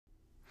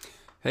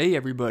Hey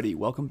everybody,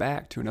 welcome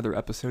back to another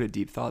episode of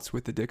Deep Thoughts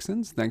with the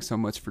Dixons. Thanks so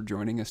much for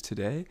joining us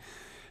today.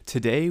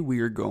 Today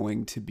we are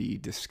going to be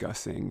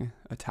discussing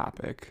a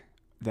topic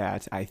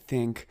that I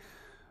think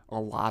a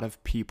lot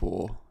of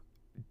people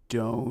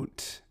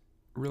don't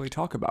really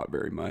talk about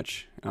very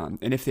much.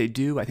 And if they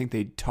do, I think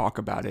they talk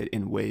about it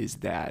in ways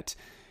that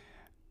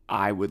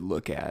I would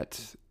look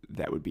at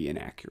that would be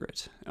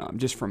inaccurate,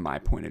 just from my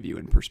point of view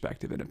and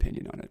perspective and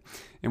opinion on it.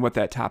 And what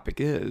that topic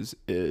is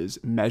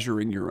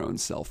measuring your own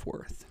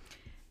self-worth.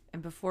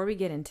 And before we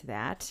get into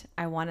that,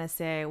 I want to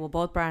say,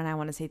 both Brian and I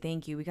want to say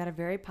thank you. We got a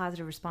very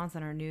positive response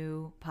on our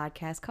new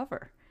podcast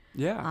cover.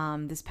 Yeah.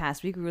 This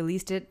past week, we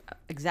released it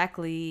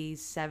exactly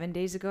 7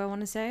 days ago, I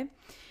want to say.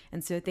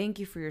 And so thank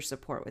you for your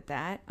support with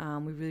that.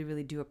 We really,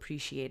 really do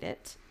appreciate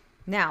it.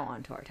 Now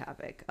on to our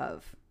topic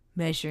of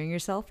measuring your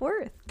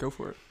self-worth. Go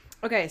for it.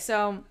 Okay,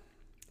 so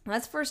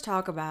let's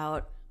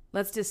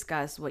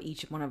discuss what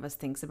each one of us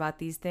thinks about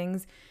these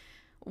things.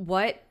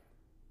 What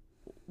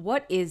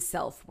is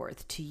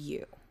self-worth to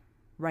you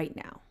right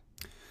now?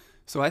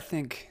 So I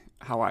think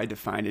how I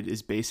define it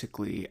is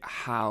basically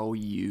how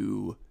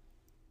you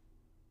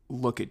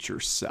look at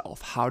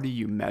yourself. How do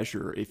you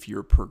measure if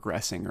you're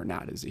progressing or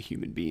not as a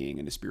human being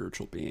and a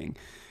spiritual being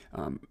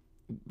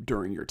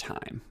during your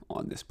time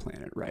on this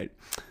planet, right?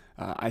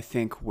 I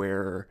think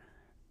where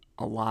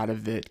a lot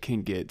of it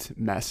can get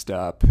messed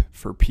up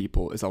for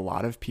people is a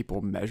lot of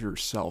people measure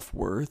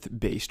self-worth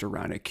based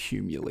around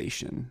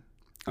accumulation.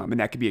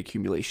 And that could be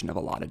accumulation of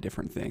a lot of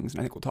different things.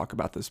 And I think we'll talk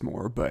about this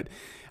more. But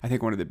I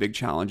think one of the big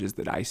challenges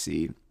that I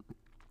see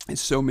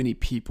is so many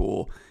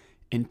people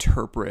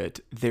interpret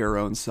their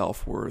own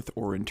self-worth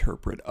or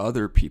interpret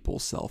other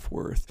people's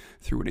self-worth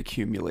through an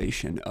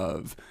accumulation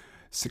of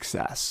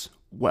success,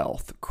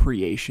 wealth,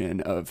 creation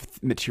of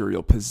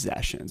material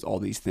possessions, all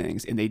these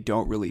things. And they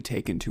don't really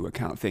take into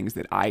account things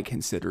that I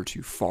consider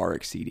to far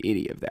exceed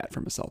any of that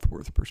from a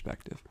self-worth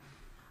perspective.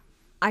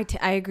 I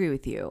agree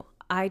with you.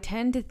 I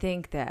tend to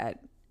think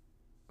that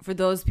for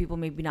those people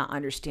maybe not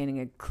understanding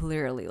it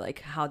clearly,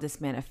 like how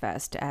this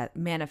manifests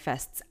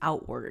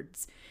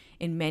outwards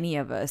in many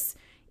of us,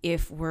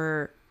 if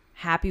we're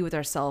happy with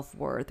our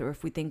self-worth or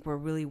if we think we're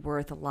really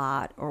worth a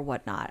lot or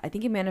whatnot, I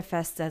think it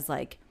manifests as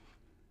like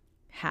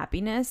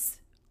happiness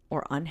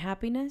or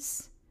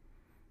unhappiness,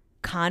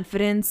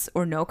 confidence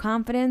or no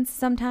confidence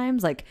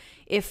sometimes. Like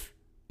if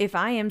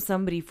I am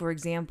somebody, for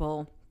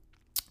example,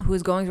 who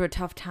is going through a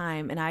tough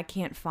time and I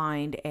can't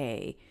find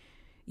a,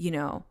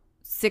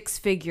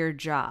 6-figure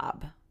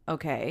job,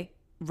 okay,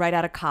 right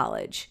out of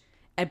college,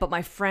 but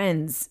my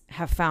friends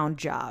have found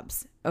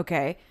jobs,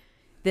 okay,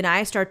 then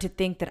I start to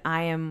think that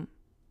I am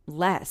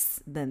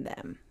less than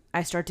them.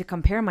 I start to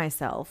compare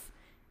myself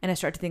and I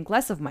start to think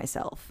less of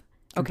myself.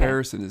 Okay.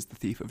 Comparison is the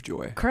thief of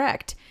joy.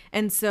 Correct.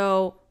 And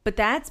so, but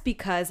that's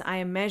because I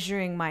am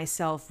measuring my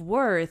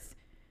self-worth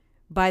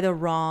by the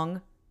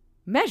wrong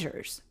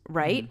measures,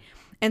 right?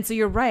 And so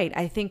you're right.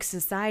 I think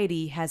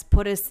society has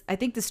put us, I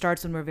think this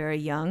starts when we're very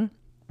young,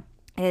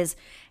 is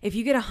if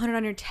you get 100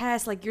 on your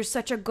test, like you're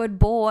such a good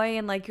boy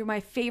and like you're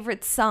my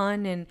favorite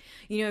son. And,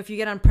 if you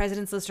get on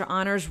president's list or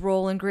honors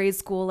roll in grade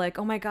school, like,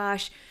 oh my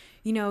gosh,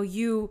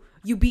 you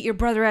beat your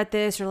brother at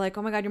this, or like,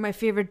 oh my God, you're my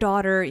favorite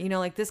daughter,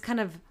 like this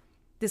kind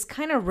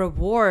of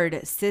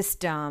reward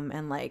system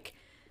and like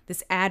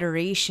this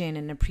adoration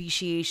and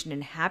appreciation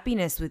and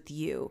happiness with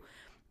you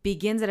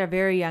begins at a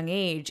very young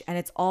age. And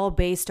it's all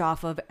based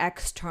off of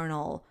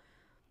external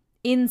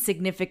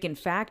insignificant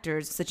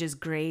factors such as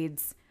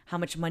grades, how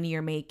much money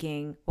you're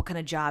making, what kind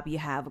of job you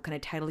have, what kind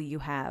of title you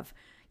have,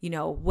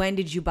 when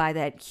did you buy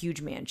that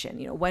huge mansion?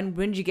 When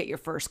did you get your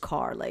first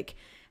car? Like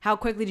how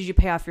quickly did you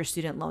pay off your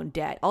student loan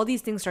debt? All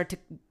these things start to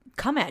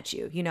come at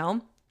you,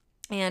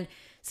 and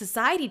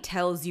society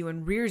tells you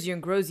and rears you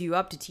and grows you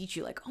up to teach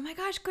you like, oh my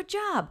gosh, good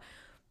job.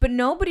 But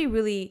nobody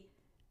really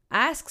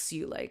asks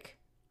you like,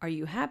 are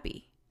you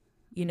happy?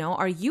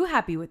 Are you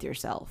happy with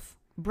yourself?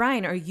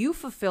 Brian, are you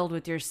fulfilled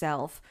with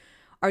yourself?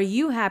 Are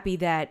you happy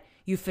that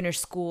you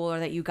finished school or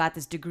that you got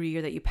this degree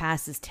or that you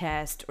passed this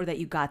test or that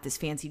you got this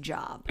fancy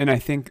job? And I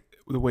think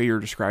the way you're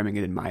describing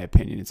it, in my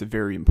opinion, it's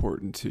very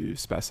important to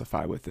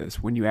specify with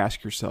this. When you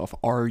ask yourself,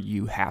 are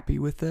you happy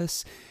with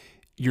this?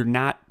 You're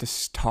not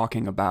just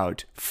talking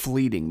about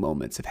fleeting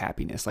moments of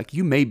happiness. Like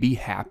you may be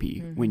happy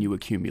when you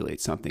accumulate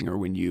something or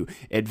when you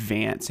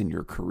advance in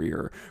your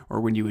career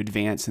or when you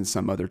advance in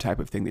some other type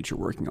of thing that you're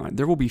working on.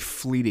 There will be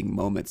fleeting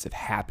moments of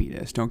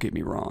happiness. Don't get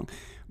me wrong.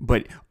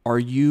 But are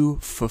you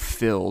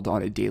fulfilled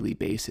on a daily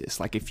basis?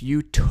 Like if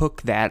you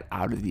took that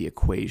out of the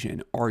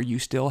equation, are you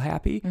still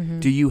happy?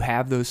 Do you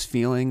have those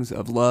feelings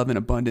of love and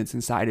abundance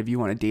inside of you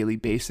on a daily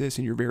basis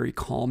and you're very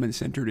calm and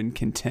centered and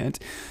content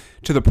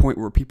to the point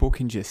where people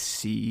can just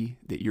see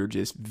that you're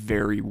just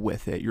very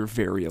with it, you're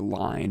very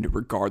aligned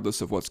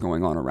regardless of what's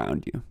going on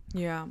around you?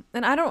 Yeah.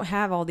 And I don't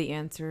have all the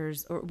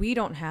answers, or we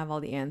don't have all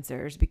the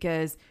answers,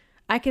 because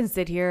I can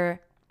sit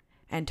here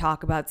and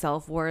talk about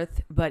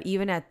self-worth, but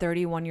even at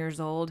 31 years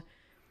old,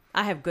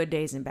 I have good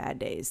days and bad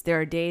days. There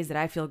are days that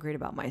I feel great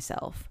about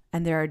myself,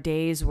 and there are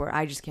days where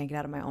I just can't get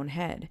out of my own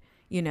head,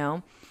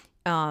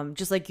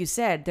 just like you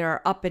said,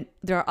 there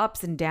are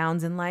ups and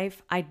downs in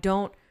life. I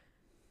don't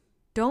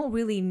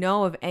really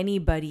know of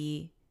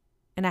anybody,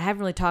 and I haven't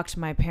really talked to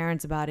my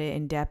parents about it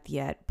in depth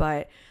yet,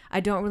 but I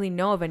don't really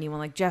know of anyone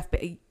like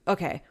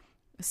okay,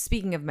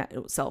 speaking of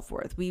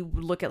self-worth, we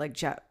look at like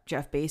Jeff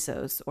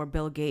Bezos or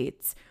Bill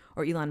Gates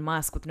or Elon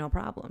Musk with no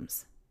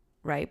problems,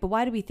 right? But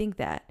why do we think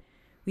that?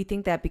 We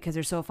think that because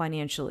they're so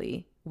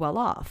financially well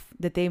off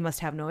that they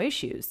must have no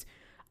issues.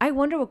 I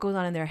wonder what goes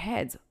on in their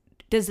heads.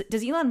 Does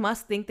Elon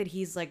Musk think that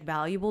he's like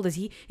valuable? Is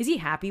he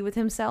happy with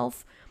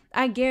himself?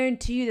 I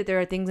guarantee you that there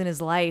are things in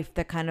his life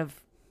that kind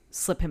of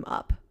slip him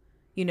up,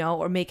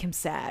 or make him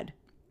sad,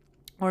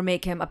 or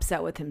make him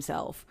upset with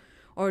himself,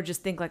 or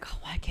just think like, oh,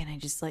 why can't I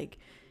just like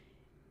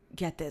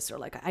get this, or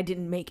like I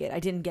didn't make it, I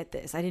didn't get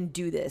this, I didn't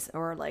do this,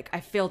 or like I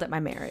failed at my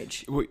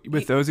marriage.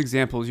 With those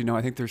examples,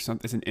 I think there's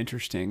an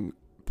interesting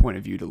point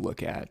of view to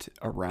look at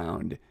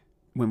around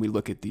when we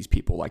look at these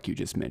people like you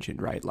just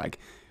mentioned, right? Like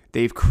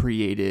they've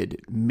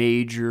created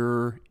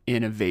major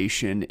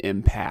innovation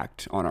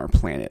impact on our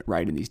planet,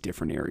 right, in these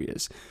different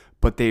areas.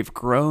 But they've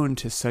grown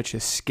to such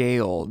a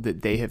scale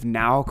that they have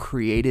now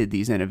created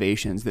these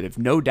innovations that have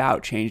no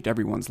doubt changed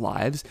everyone's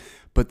lives,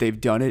 but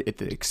they've done it at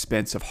the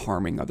expense of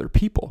harming other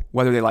people,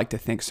 whether they like to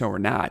think so or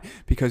not.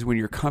 Because when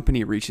your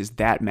company reaches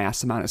that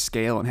mass amount of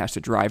scale and has to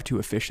drive to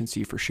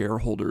efficiency for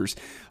shareholders,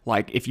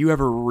 like if you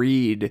ever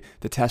read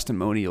the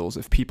testimonials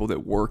of people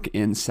that work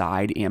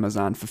inside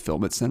Amazon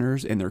fulfillment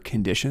centers and their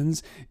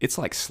conditions, it's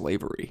like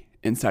slavery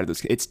inside of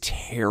those. It's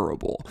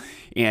terrible.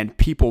 And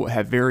people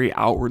have very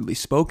outwardly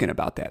spoken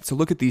about that. So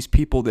look at these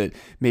people that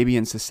maybe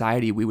in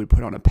society we would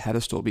put on a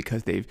pedestal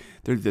because they're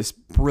this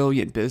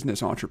brilliant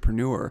business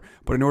entrepreneur.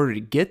 But in order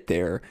to get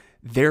there,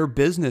 their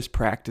business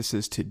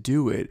practices to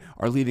do it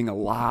are leaving a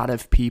lot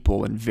of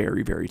people in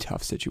very, very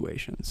tough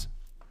situations.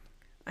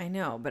 I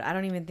know, but I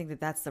don't even think that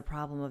that's the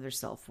problem of their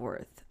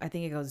self-worth. I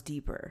think it goes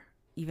deeper,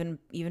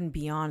 even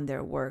beyond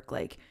their work.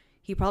 Like,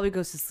 he probably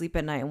goes to sleep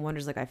at night and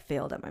wonders, like, I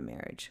failed at my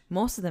marriage.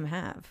 Most of them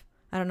have.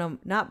 I don't know,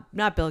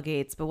 not Bill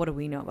Gates, but what do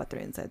we know about their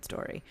inside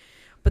story?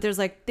 But there's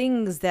like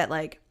things that,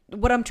 like,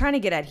 what I'm trying to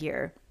get at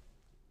here,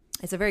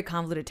 it's a very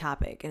convoluted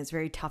topic and it's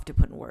very tough to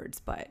put in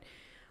words, but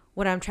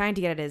what I'm trying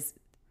to get at is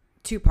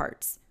two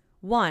parts.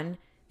 One,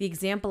 the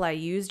example I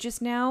used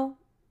just now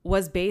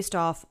was based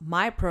off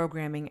my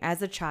programming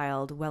as a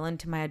child, well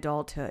into my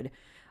adulthood,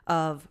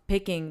 of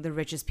picking the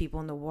richest people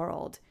in the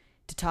world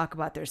to talk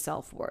about their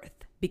self-worth.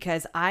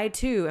 Because I,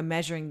 too, am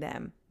measuring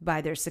them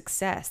by their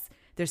success.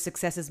 Their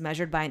success is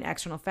measured by an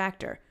external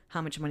factor.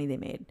 How much money they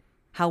made,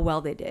 how well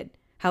they did,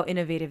 how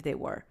innovative they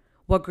were,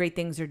 what great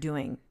things they're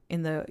doing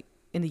in the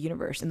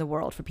universe, in the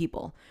world for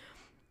people.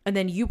 And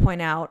then you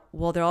point out,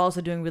 well, they're also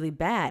doing really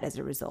bad as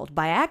a result.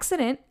 By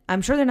accident.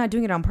 I'm sure they're not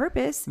doing it on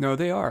purpose. No,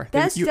 they are.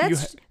 That's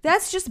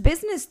just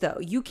business, though.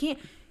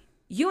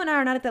 You and I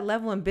are not at that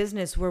level in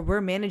business where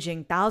we're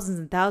managing thousands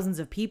and thousands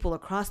of people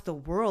across the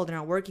world in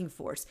our working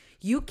force.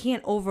 You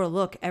can't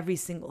overlook every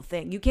single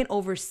thing. You can't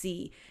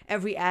oversee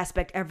every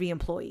aspect, every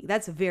employee.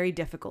 That's very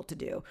difficult to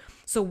do.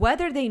 So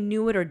whether they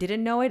knew it or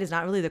didn't know it is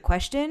not really the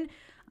question.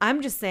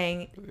 I'm just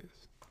saying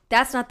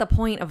that's not the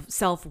point of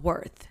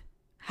self-worth.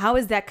 How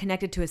is that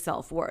connected to his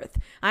self-worth?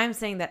 I'm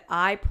saying that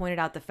I pointed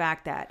out the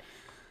fact that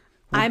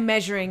I'm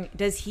measuring,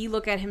 does he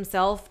look at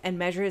himself and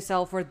measure his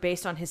self-worth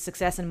based on his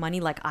success and money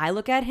like I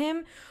look at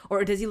him?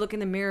 Or does he look in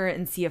the mirror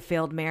and see a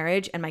failed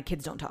marriage and my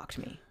kids don't talk to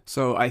me?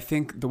 So I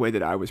think the way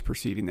that I was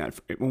perceiving that,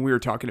 when we were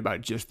talking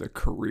about just the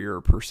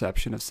career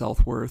perception of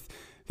self-worth,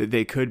 that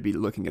they could be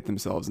looking at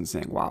themselves and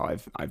saying, wow,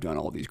 I've done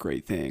all these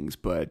great things,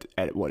 but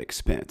at what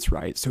expense,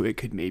 right? So it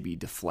could maybe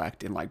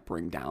deflect and like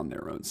bring down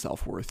their own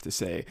self-worth to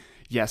say,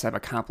 yes, I've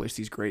accomplished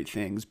these great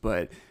things,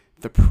 but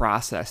the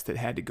process that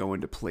had to go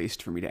into place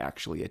for me to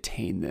actually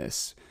attain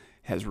this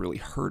has really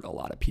hurt a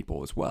lot of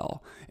people as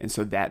well. And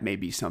so that may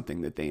be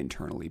something that they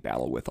internally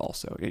battle with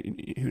also.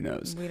 Who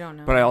knows? We don't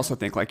know. But I also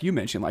think, like you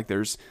mentioned, like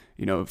there's,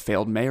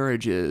 failed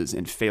marriages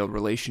and failed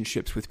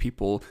relationships with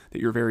people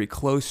that you're very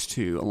close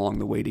to along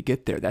the way to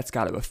get there. That's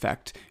got to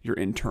affect your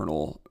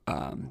internal,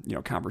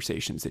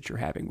 conversations that you're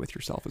having with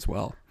yourself as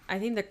well. I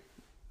think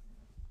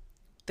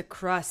the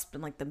crust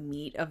and like the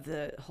meat of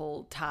the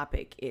whole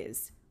topic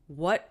is,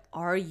 what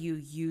are you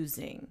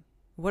using?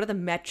 What are the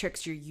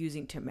metrics you're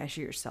using to measure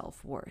your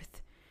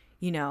self-worth?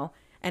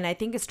 And I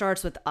think it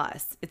starts with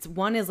us.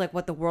 One is like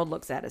what the world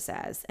looks at us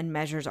as and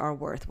measures our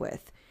worth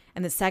with.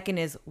 And the second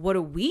is, what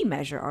do we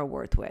measure our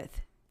worth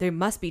with? There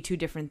must be two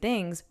different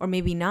things, or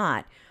maybe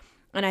not.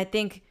 And I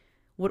think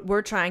what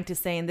we're trying to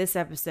say in this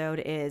episode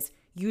is,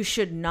 you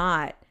should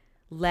not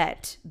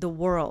let the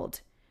world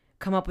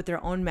come up with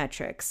their own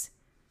metrics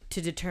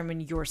to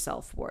determine your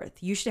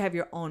self-worth. You should have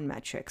your own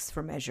metrics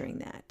for measuring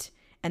that.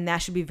 And that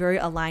should be very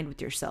aligned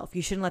with yourself.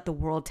 You shouldn't let the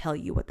world tell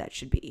you what that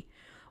should be.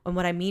 And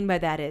what I mean by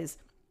that is,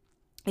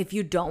 if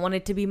you don't want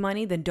it to be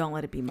money, then don't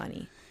let it be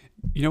money.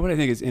 You know what I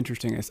think is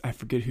interesting is, I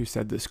forget who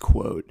said this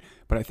quote,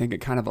 but I think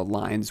it kind of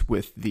aligns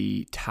with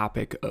the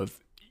topic of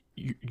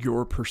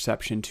your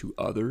perception to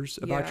others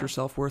about Yeah. your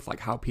self-worth,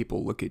 like how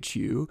people look at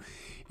you.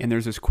 And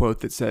there's this quote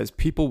that says,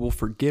 people will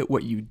forget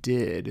what you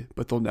did,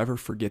 but they'll never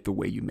forget the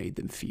way you made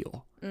them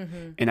feel.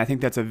 And I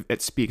think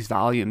it speaks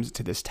volumes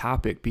to this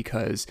topic,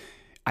 because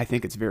I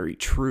think it's very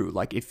true.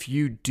 Like, if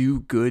you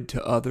do good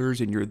to others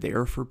and you're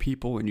there for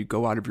people and you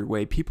go out of your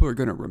way, people are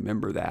going to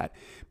remember that,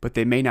 but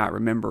they may not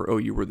remember, oh,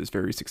 you were this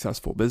very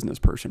successful business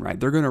person, right?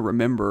 They're going to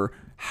remember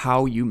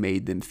how you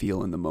made them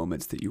feel in the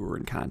moments that you were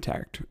in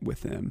contact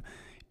with them.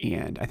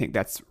 And I think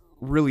that's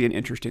really an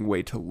interesting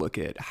way to look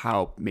at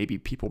how maybe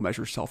people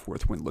measure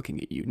self-worth when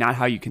looking at you, not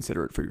how you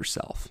consider it for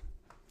yourself.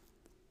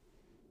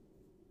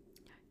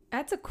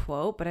 That's a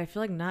quote, but I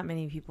feel like not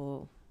many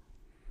people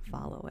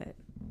follow it.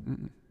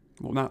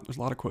 Well, there's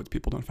a lot of quotes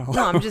people don't follow.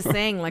 No, I'm just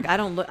saying, like, I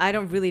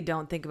don't really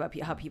think about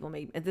how people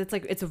make it's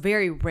like, it's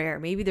very rare.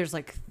 Maybe there's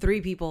like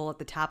 3 people at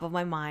the top of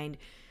my mind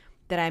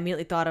that I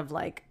immediately thought of,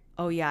 like,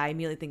 oh yeah, I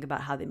immediately think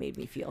about how they made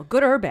me feel,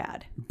 good or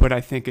bad. But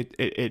I think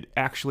it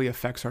actually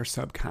affects our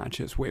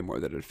subconscious way more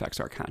than it affects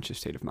our conscious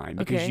state of mind,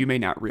 because you may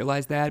not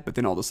realize that, but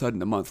then all of a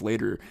sudden a month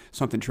later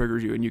something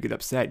triggers you and you get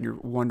upset and you're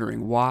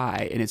wondering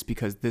why, and it's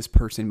because this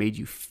person made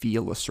you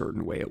feel a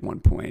certain way at one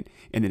point,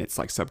 and then it's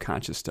like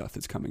subconscious stuff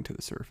that's coming to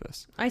the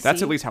surface. That's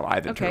see. at least how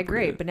I've interpreted Okay,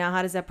 great. it. But now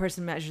how does that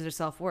person measure their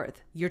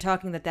self-worth? You're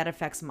talking that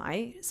affects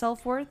my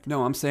self-worth?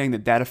 No, I'm saying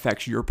that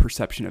affects your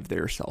perception of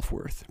their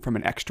self-worth from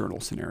an external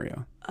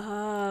scenario.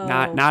 Oh,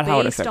 not how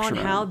it affects based on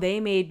your how own. they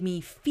made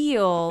me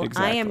feel,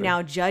 I am Exactly.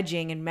 now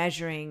judging and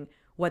measuring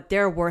what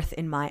they're worth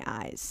in my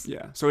eyes.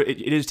 Yeah. So it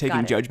is taking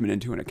Got it. judgment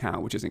into an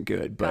account, which isn't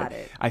good. But Got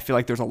it. I feel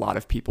like there's a lot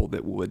of people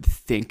that would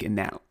think in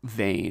that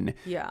vein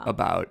Yeah.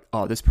 about,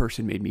 oh, this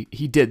person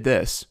he did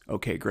this.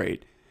 Okay,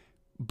 great.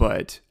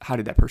 But how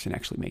did that person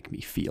actually make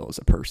me feel as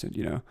a person?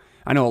 You know,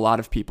 I know a lot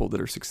of people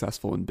that are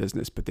successful in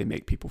business, but they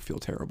make people feel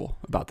terrible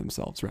about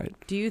themselves, right?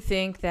 Do you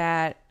think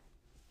that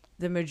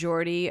the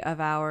majority of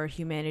our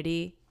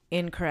humanity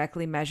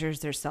incorrectly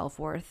measures their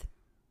self-worth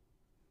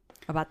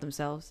about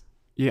themselves?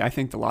 Yeah, I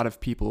think a lot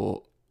of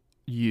people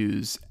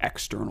use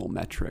external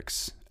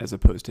metrics as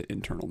opposed to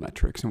internal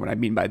metrics. And what I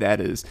mean by that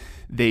is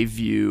they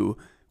view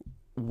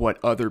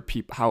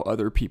how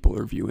other people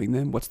are viewing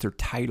them. What's their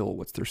title?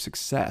 What's their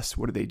success?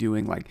 What are they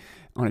doing like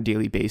on a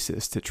daily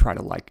basis to try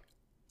to like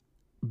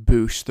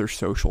boost their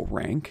social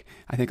rank?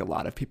 I think a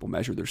lot of people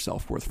measure their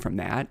self-worth from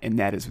that, and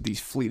that is these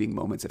fleeting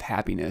moments of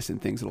happiness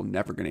and things that are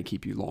never going to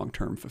keep you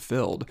long-term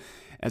fulfilled,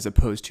 as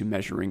opposed to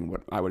measuring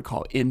what I would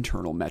call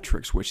internal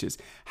metrics, which is,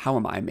 how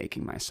am I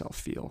making myself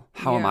feel?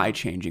 How am Yeah. I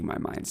changing my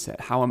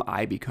mindset? How am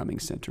I becoming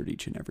centered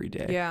each and every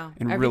day? Yeah.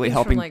 And really Everything's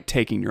helping from, like,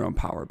 taking your own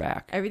power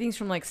back. Everything's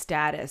from like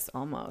status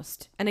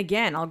almost. And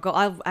again,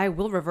 I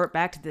will revert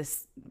back to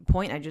this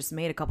point I just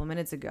made a couple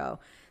minutes ago,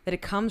 that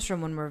it comes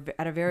from when we're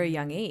at a very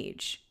young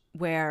age,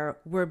 where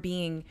we're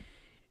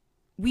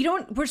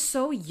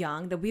so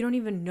young that we don't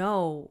even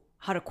know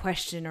how to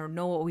question or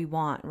know what we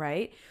want,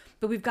 right?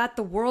 But we've got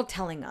the world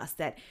telling us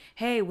that,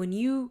 hey, when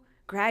you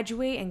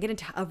graduate and get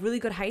into a really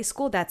good high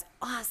school, that's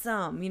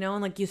awesome, you know?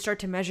 And like, you start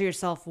to measure your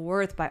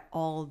self-worth by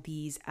all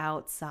these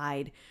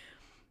outside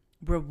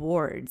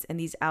rewards and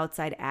these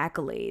outside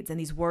accolades and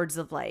these words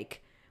of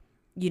like,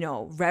 you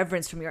know,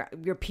 reverence from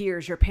your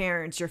peers, your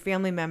parents, your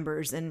family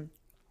members. And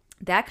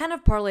that kind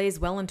of parlays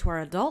well into our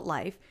adult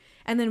life.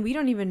 And then we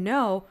don't even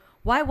know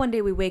why one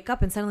day we wake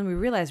up and suddenly we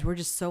realize we're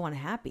just so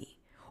unhappy.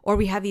 Or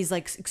we have these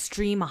like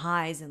extreme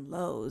highs and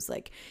lows,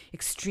 like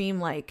extreme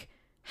like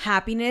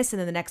happiness. And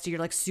then the next day you're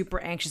like super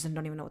anxious and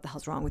don't even know what the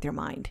hell's wrong with your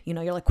mind. You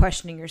know, you're like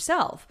questioning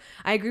yourself.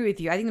 I agree with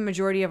you. I think the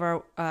majority of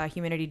our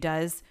humanity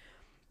does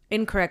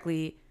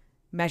incorrectly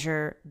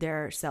measure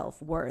their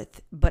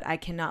self-worth, but I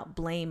cannot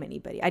blame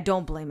anybody. I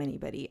don't blame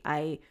anybody.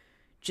 I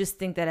just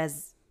think that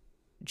as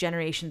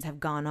generations have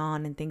gone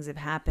on and things have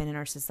happened and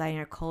our society and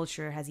our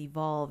culture has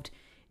evolved,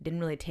 it didn't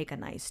really take a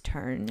nice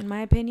turn, in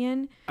my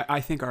opinion. I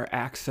think our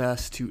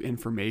access to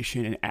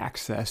information and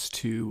access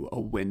to a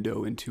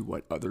window into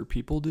what other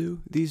people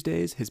do these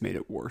days has made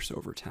it worse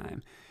over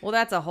time. Well,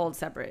 that's a whole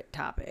separate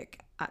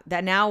topic.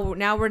 That now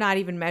we're not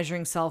even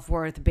measuring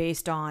self-worth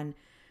based on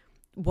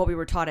what we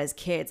were taught as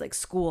kids, like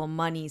school,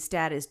 money,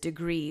 status,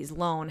 degrees,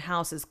 loan,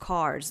 houses,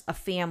 cars, a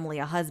family,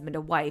 a husband,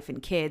 a wife,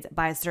 and kids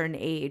by a certain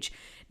age.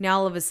 Now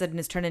all of a sudden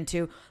it's turned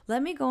into,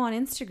 let me go on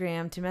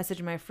Instagram to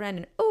message my friend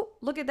and, oh,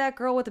 look at that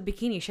girl with a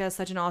bikini. She has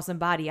such an awesome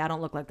body. I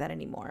don't look like that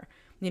anymore.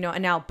 You know,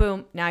 and now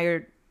boom, now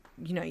you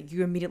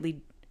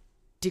immediately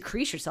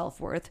decrease your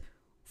self-worth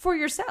for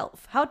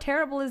yourself. How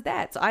terrible is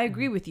that? So I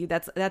agree with you.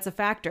 That's a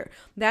factor.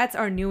 That's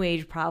our new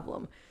age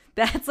problem.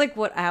 That's like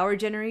what our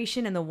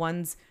generation and the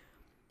ones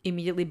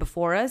immediately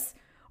before us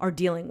are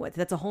dealing with.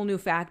 That's a whole new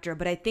factor.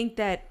 But I think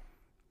that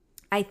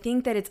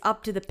it's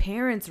up to the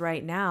parents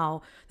right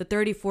now, the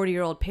 30,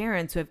 40-year-old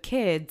parents who have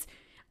kids.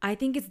 I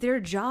think it's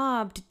their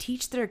job to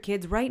teach their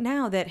kids right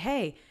now that,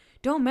 hey,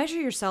 don't measure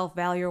your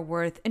self-value or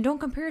worth and don't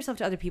compare yourself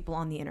to other people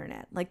on the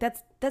internet. Like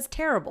that's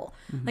terrible.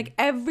 Mm-hmm. Like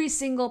every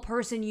single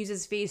person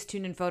uses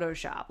Facetune and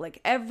Photoshop. Like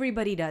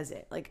everybody does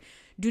it. Like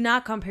do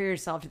not compare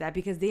yourself to that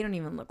because they don't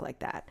even look like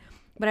that.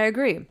 But I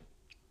agree.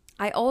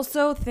 I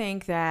also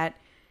think that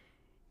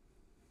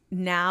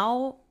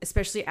now,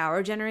 especially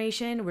our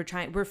generation,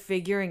 we're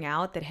figuring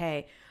out that,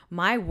 hey,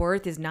 my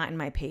worth is not in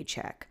my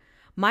paycheck.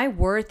 My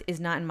worth is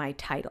not in my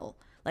title.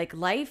 Like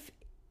life,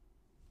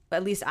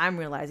 at least I'm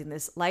realizing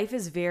this, life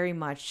is very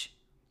much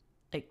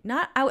like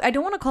I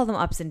don't want to call them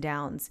ups and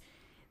downs.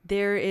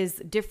 There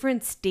is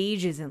different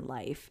stages in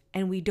life,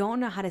 and we don't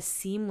know how to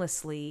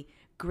seamlessly,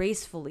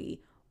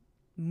 gracefully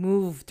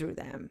move through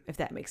them, if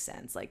that makes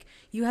sense. Like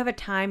you have a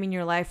time in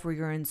your life where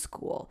you're in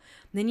school.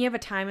 Then you have a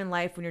time in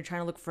life when you're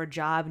trying to look for a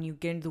job and you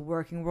get into the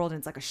working world and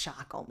it's like a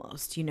shock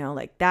almost,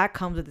 like that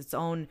comes with its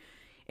own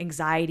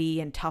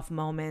anxiety and tough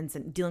moments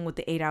and dealing with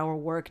the 8-hour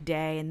work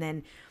day, and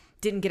then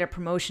didn't get a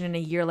promotion in a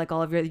year like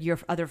all of your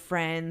other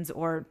friends,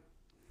 or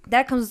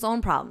that comes with its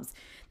own problems.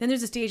 Then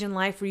there's a stage in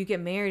life where you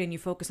get married and you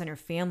focus on your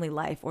family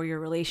life or your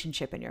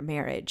relationship and your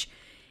marriage.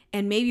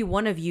 And maybe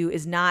one of you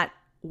is not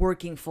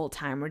working full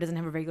time or doesn't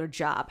have a regular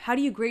job. How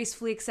do you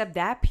gracefully accept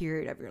that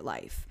period of your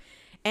life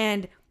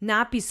and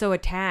not be so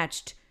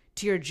attached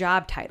to your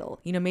job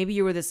title? Maybe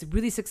you were this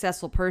really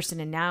successful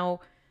person and now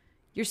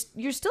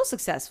you're still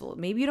successful.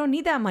 Maybe you don't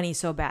need that money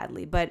so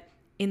badly, but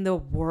in the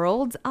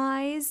world's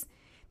eyes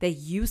that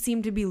you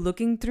seem to be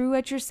looking through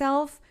at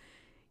yourself,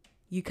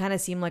 you kind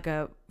of seem like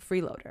a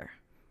freeloader,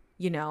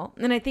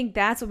 And I think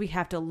that's what we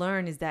have to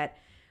learn, is that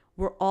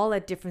we're all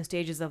at different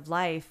stages of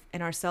life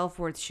and our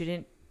self-worth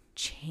shouldn't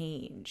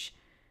change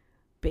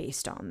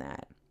based on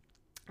that.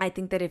 I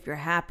think that if you're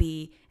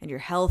happy and you're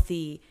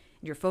healthy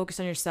and you're focused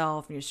on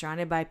yourself and you're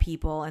surrounded by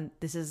people, and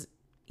this is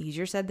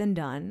easier said than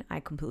done, I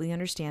completely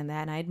understand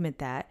that and I admit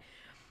that.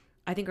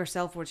 I think our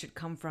self-worth should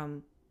come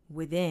from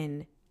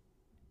within,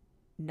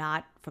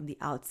 not from the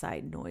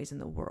outside noise in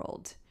the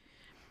world.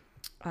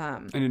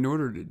 And in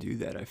order to do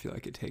that, I feel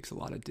like it takes a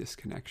lot of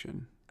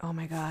disconnection. Oh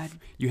my God.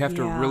 You have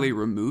to really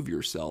remove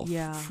yourself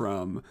Yeah.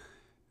 from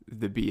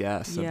the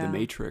BS of Yeah. the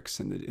matrix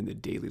and in the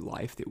daily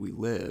life that we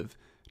live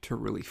to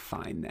really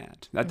find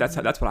that. That's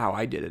how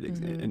I did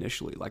it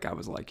initially. Like I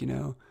was like,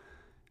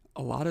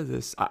 a lot of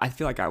this, I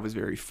feel like I was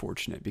very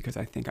fortunate because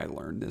I think I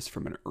learned this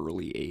from an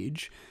early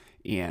age.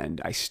 And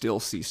I still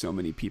see so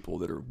many people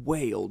that are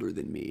way older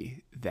than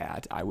me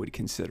that I would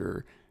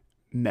consider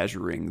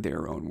measuring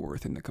their own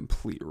worth in the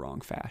complete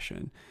wrong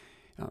fashion,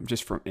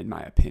 just from, in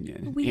my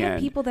opinion. We have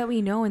people that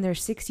we know in their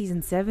 60s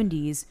and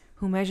 70s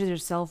who measure their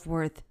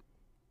self-worth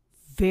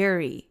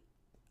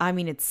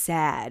it's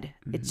sad.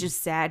 Mm-hmm. It's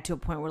just sad to a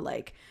point where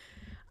like,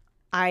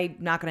 I'm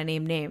not going to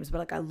name names, but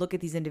like I look at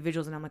these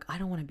individuals and I'm like, I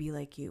don't want to be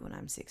like you when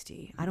I'm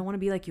 60. I don't want to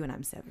be like you when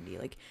I'm 70.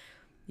 Like,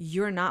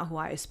 you're not who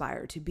I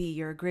aspire to be.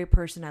 You're a great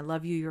person. I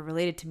love you. You're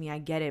related to me. I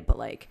get it. But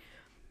like,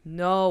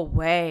 no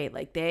way.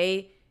 Like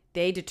they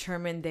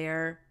determine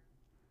their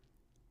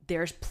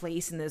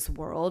place in this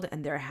world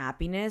and their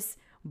happiness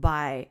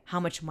by how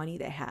much money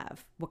they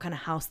have, what kind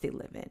of house they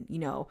live in,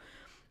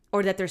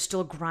 or that they're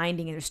still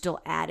grinding and they're still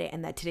at it,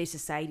 and that today's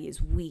society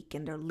is weak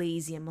and they're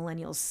lazy and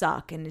millennials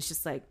suck. And it's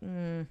just like,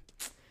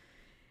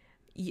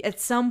 at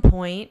some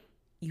point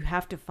you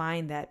have to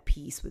find that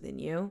peace within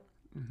you.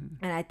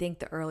 Mm-hmm. And I think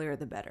the earlier,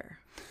 the better.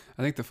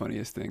 I think the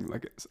funniest thing,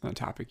 like on a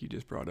topic you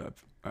just brought up,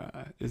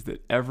 is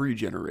that every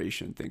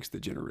generation thinks the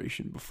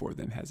generation before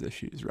them has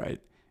issues,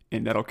 right?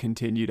 And that'll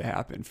continue to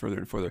happen further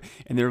and further.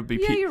 And there will be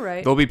you're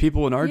right. There'll be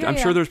people in our. I'm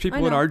sure there's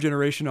people in our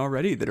generation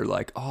already that are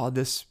like, oh,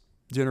 this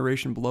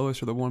generation below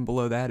us or the one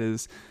below that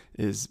is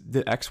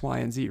the X, Y,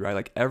 and Z, right?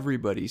 Like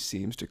everybody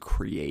seems to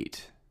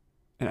create.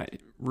 And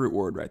root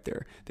word right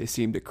there. They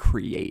seem to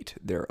create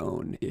their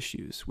own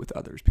issues with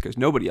others because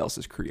nobody else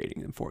is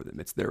creating them for them.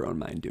 It's their own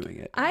mind doing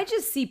it. I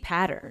just see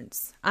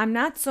patterns. I'm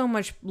not so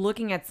much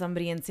looking at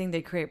somebody and saying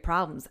they create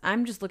problems.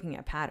 I'm just looking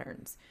at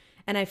patterns.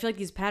 And I feel like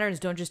these patterns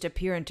don't just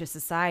appear into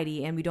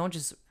society and we don't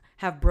just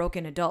have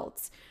broken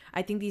adults.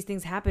 I think these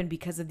things happen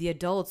because of the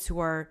adults who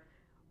are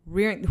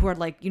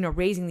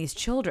raising these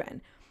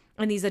children.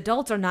 And these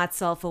adults are not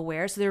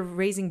self-aware, so they're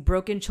raising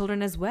broken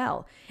children as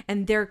well.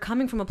 And they're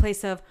coming from a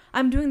place of,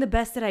 I'm doing the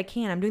best that I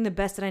can. I'm doing the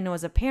best that I know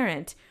as a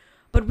parent.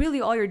 But really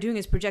all you're doing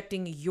is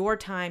projecting your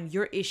time,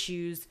 your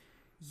issues,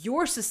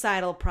 your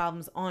societal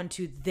problems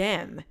onto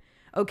them.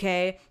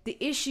 Okay? The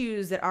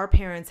issues that our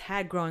parents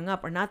had growing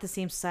up are not the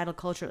same societal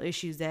cultural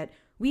issues that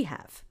we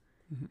have.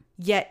 Mm-hmm.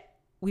 Yet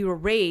we were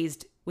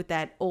raised with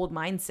that old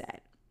mindset,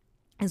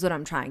 is what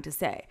I'm trying to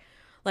say.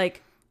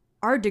 Like,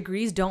 our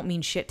degrees don't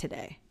mean shit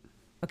today.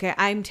 Okay,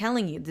 I'm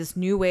telling you, this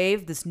new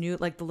wave,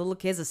 like the little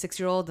kids, the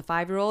 6-year-old, the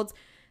 5-year-olds,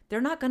 they're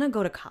not going to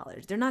go to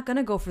college. They're not going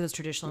to go for those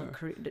traditional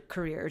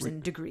careers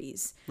and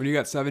degrees. When you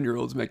got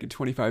 7-year-olds making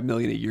 $25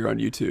 million a year on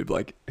YouTube,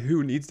 like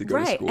who needs to go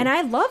to school? Right, and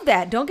I love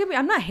that. Don't get me,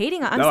 I'm not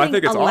hating. I'm saying I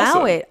think it's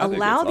allow awesome. it.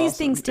 Allow these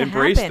things to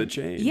Embrace happen. the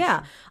change.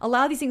 Yeah,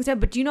 allow these things to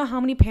happen. But do you know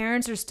how many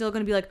parents are still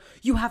going to be like,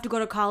 you have to go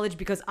to college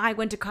because I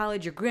went to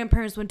college, your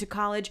grandparents went to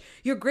college,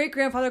 your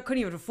great-grandfather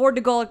couldn't even afford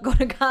to go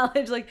to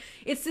college. Like,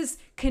 it's this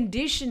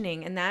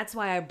conditioning, and that's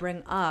why I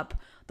bring up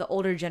the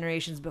older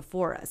generations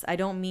before us. I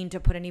don't mean to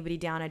put anybody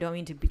down. I don't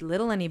mean to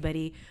belittle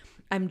anybody.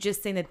 I'm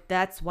just saying that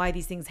that's why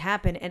these things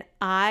happen. And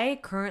I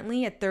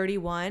currently at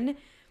 31,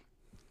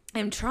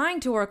 I'm trying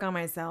to work on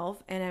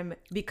myself, and I'm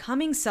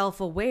becoming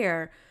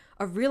self-aware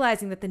of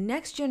realizing that the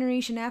next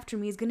generation after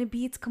me is going to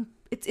be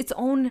its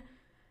own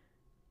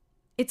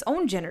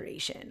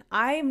generation.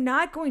 I'm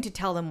not going to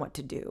tell them what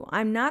to do.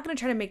 I'm not going to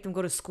try to make them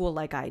go to school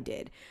like I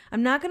did.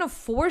 I'm not going to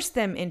force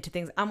them into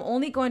things. I'm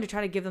only going to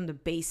try to give them the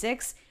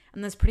basics,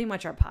 and that's pretty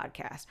much our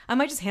podcast. I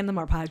might just hand them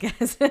our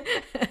podcast.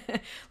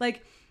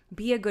 Like,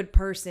 be a good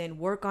person,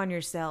 work on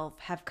yourself,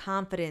 have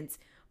confidence,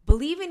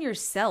 believe in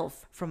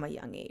yourself from a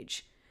young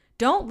age.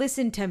 Don't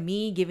listen to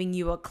me giving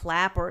you a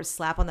clap or a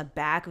slap on the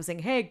back of saying,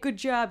 hey, good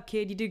job,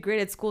 kid. You did great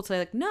at school today.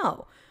 Like,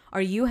 no.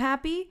 Are you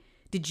happy?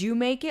 Did you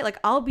make it? Like,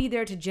 I'll be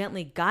there to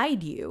gently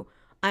guide you.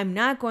 I'm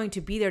not going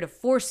to be there to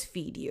force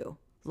feed you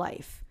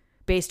life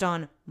based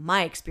on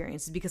my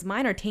experiences, because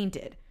mine are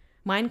tainted.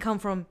 Mine come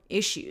from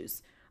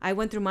issues. I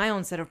went through my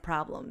own set of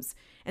problems.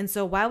 And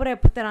so why would I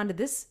put that onto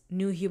this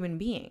new human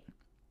being?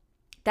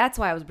 That's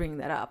why I was bringing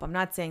that up. I'm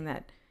not saying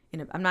that,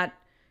 I'm not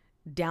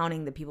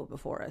downing the people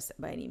before us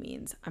by any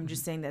means. I'm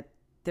just saying that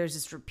there's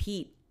this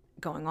repeat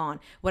going on.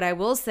 What I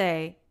will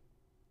say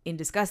in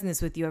discussing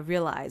this with you, I've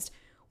realized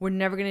we're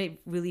never going to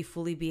really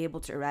fully be able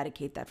to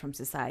eradicate that from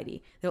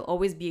society. There'll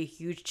always be a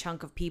huge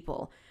chunk of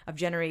people, of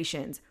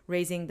generations,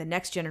 raising the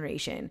next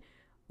generation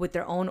with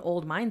their own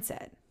old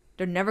mindset.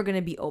 They're never going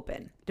to be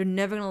open. They're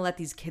never going to let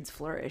these kids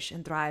flourish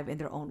and thrive in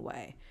their own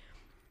way.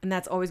 And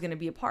that's always going to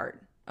be a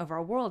part of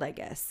our world, I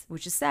guess,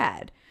 which is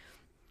sad.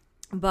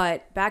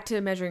 But back to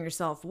measuring your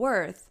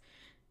self-worth,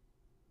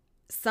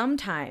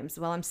 sometimes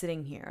while I'm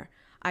sitting here,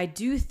 I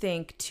do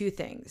think two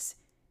things.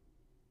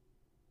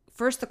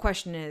 First, the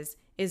question is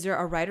there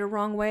a right or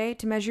wrong way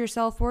to measure your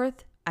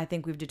self-worth? I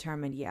think we've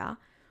determined, yeah.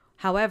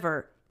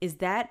 However, isn't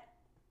that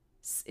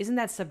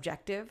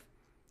subjective?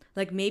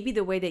 Like, maybe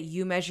the way that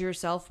you measure your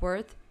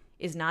self-worth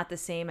is not the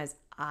same as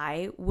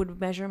I would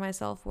measure my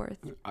self-worth.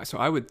 So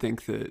I would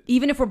think that...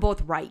 Even if we're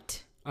both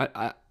right.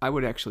 I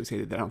would actually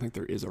say that I don't think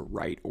there is a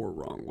right or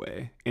wrong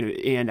way.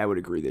 And I would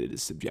agree that it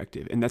is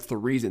subjective. And that's the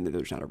reason that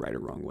there's not a right or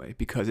wrong way,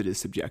 because it is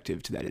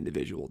subjective to that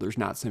individual. There's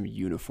not some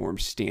uniform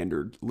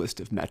standard list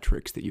of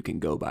metrics that you can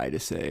go by to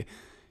say,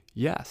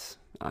 yes,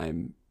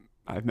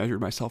 I've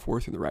measured my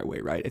self-worth in the right way,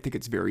 right? I think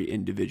it's very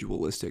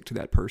individualistic to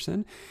that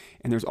person.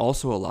 And there's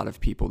also a lot of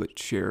people that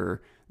share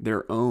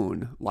their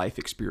own life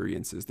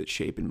experiences that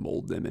shape and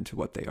mold them into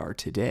what they are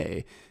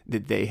today,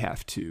 that they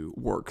have to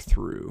work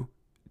through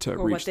to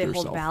or reach what they their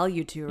hold self.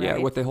 value to, right? Yeah,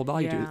 what they hold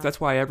value Yeah. to.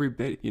 That's why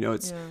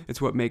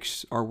it's what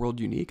makes our world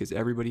unique, is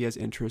everybody has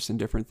interests in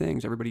different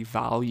things. Everybody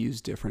values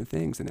different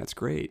things, and that's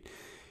great.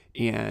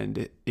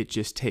 And it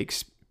just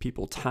takes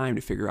people time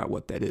to figure out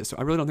what that is. So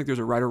I really don't think there's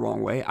a right or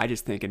wrong way. I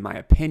just think, in my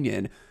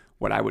opinion,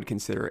 what I would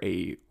consider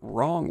a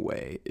wrong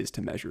way is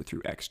to measure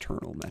through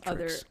external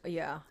metrics.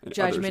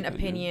 Judgment,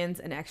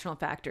 opinions, and external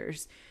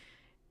factors.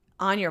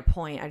 On your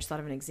point, I just thought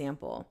of an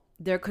example.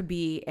 There could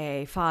be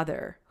a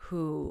father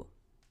who,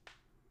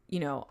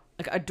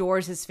 like,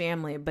 adores his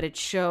family, but it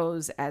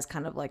shows as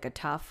kind of like a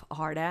tough,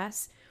 hard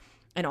ass.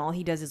 And all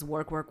he does is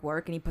work.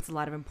 And he puts a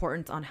lot of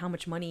importance on how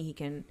much money he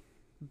can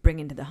bring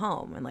into the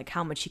home and like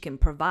how much he can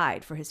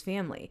provide for his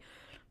family.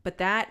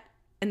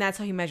 And that's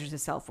how he measures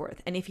his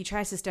self-worth. And if he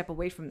tries to step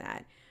away from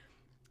that,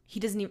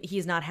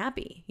 he's not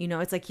happy.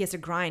 It's like he has to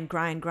grind,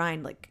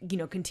 like,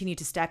 continue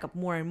to stack up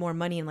more and more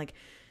money, and like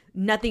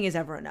nothing is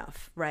ever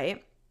enough.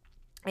 Right.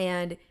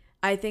 And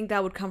I think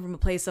that would come from a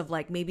place of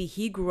like, maybe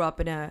he grew up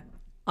in a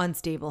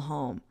unstable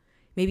home.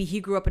 Maybe he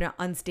grew up in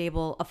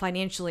a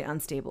financially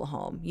unstable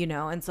home,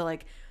 and so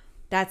like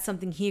that's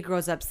something he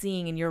grows up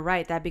seeing, and you're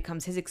right, that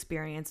becomes his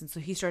experience. And so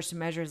he starts to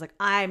measure as like,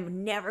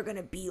 I'm never going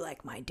to be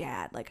like my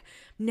dad, like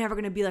never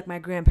going to be like my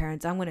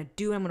grandparents. I'm going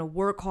to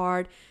work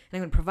hard, and I'm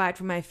going to provide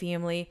for my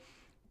family.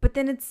 But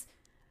then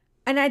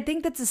and I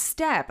think that's a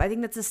step. I think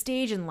that's a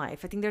stage in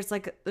life. I think there's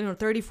like,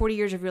 30, 40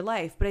 years of your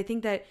life, but I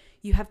think that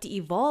you have to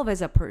evolve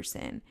as a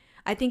person.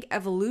 I think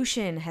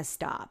evolution has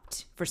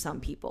stopped for some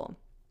people.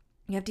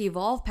 You have to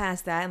evolve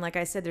past that. And like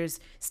I said, there's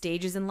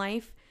stages in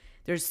life.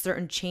 There's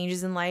certain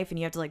changes in life, and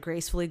you have to like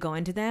gracefully go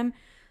into them.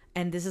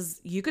 And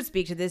you could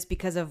speak to this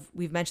because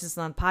we've mentioned this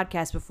on the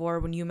podcast before,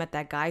 when you met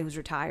that guy who's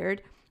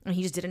retired and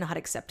he just didn't know how to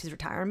accept his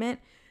retirement.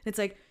 It's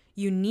like,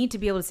 you need to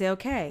be able to say,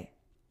 okay,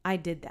 I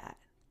did that.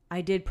 I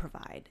did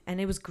provide,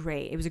 and it was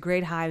great. It was a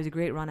great high. It was a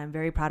great run. I'm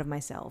very proud of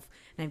myself,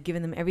 and I've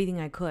given them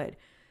everything I could.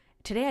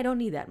 Today, I don't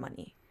need that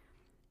money.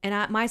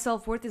 And my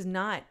self-worth is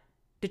not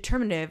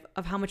determinative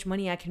of how much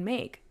money I can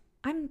make.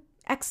 I'm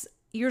X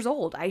years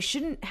old. I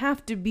shouldn't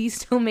have to be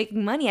still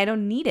making money. I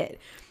don't need it.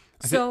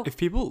 So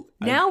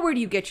where do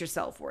you get your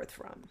self-worth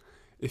from?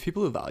 If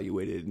people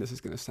evaluated, and this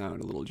is going to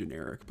sound a little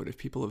generic, but if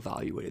people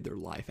evaluated their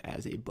life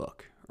as a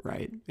book,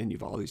 right? And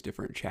you've all these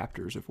different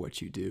chapters of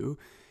what you do,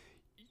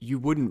 you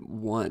wouldn't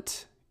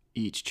want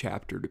each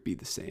chapter to be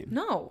the same.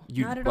 No,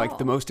 not at all. Like,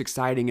 the most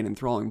exciting and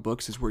enthralling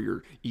books is where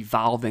you're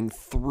evolving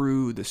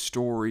through the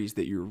stories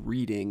that you're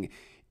reading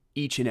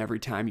each and every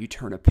time you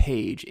turn a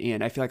page.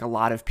 And I feel like a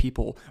lot of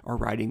people are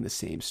writing the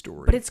same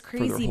story. But it's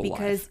crazy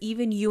because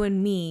even you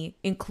and me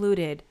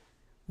included,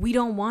 we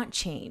don't want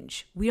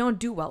change. We don't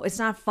do well. It's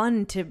not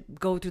fun to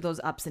go through those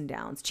ups and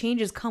downs.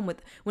 Changes come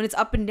with, when it's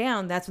up and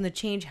down, that's when the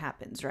change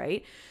happens,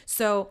 right?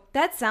 So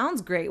that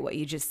sounds great, what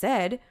you just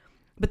said.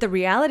 But the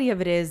reality of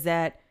it is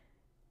that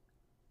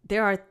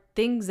there are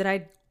things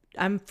that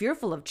I'm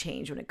fearful of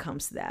change when it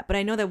comes to that. But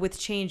I know that with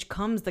change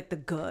comes like the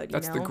good.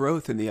 That's the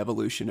growth and the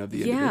evolution of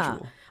the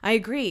individual. I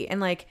agree. And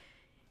like,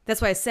 that's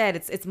why I said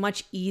it's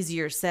much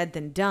easier said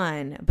than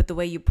done. But the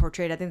way you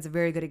portrayed, I think it's a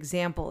very good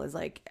example, is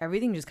like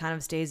everything just kind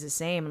of stays the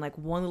same, and like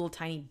one little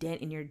tiny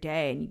dent in your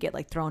day and you get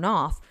like thrown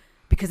off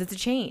because it's a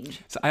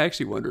change. So I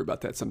actually wonder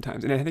about that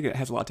sometimes. And I think it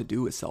has a lot to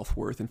do with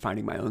self-worth and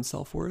finding my own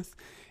self-worth.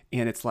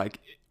 And it's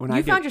like when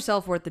you found your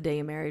self-worth the day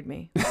you married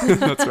me.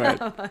 That's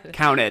right.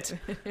 Count it.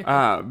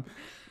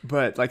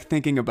 But like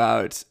thinking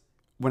about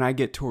when I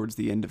get towards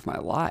the end of my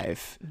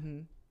life,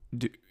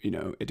 do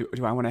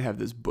I want to have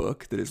this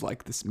book that is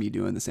like this, me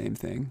doing the same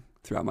thing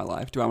throughout my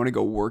life? Do I want to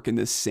go work in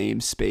this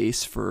same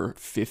space for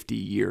 50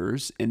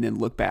 years and then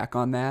look back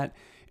on that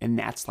and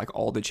that's like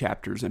all the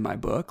chapters in my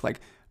book? Like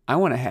I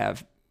want to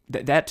have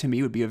that to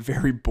me would be a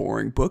very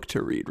boring book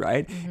to read,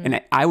 right?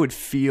 And I would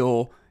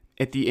feel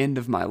at the end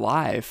of my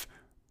life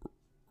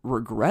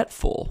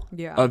regretful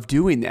of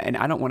doing that. And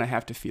I don't want to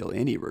have to feel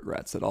any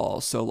regrets at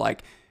all. So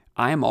like,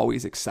 I am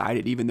always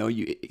excited, even though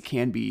it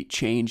can be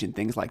change and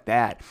things like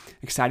that,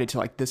 excited to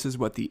like, this is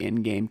what the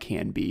end game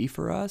can be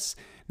for us.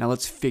 Now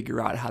let's figure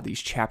out how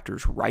these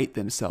chapters write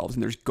themselves.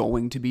 And there's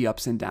going to be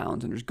ups and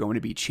downs and there's going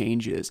to be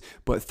changes.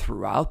 But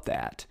throughout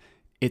that,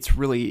 it's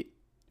really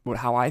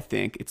how I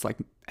think it's like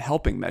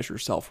helping measure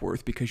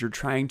self-worth, because you're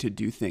trying to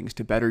do things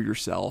to better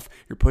yourself.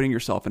 You're putting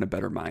yourself in a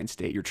better mind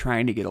state. You're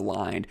trying to get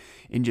aligned,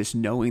 and just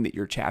knowing that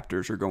your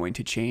chapters are going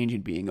to change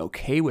and being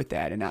okay with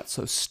that and not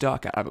so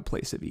stuck out of a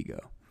place of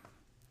ego.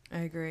 I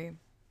agree.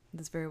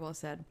 That's very well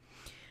said.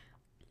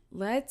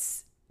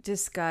 Let's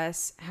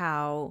discuss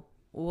how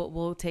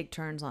we'll take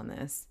turns on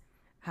this,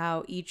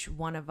 how each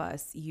one of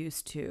us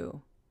used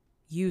to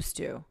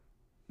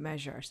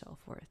measure our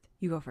self-worth.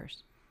 You go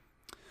first.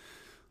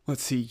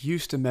 Let's see,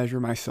 used to measure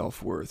my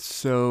self-worth.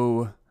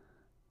 So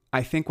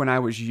I think when I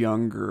was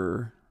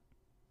younger,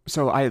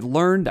 so I had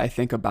learned, I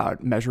think,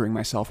 about measuring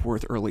my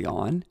self-worth early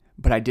on,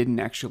 but I didn't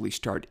actually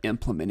start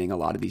implementing a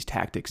lot of these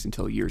tactics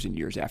until years and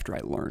years after I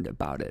learned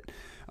about it.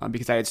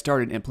 Because I had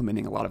started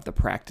implementing a lot of the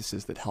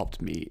practices that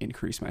helped me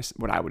increase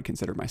what I would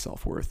consider my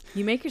self-worth.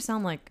 You make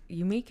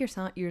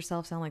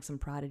yourself sound like some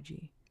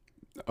prodigy.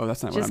 Oh,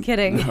 that's not just what I'm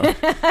kidding.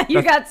 No.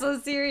 You got so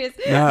serious.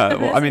 No,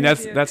 well, I mean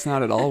that's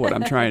not at all what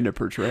I'm trying to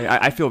portray.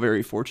 I feel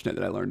very fortunate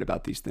that I learned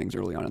about these things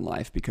early on in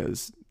life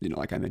because,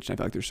 like I mentioned, I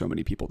feel like there's so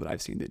many people that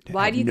I've seen that.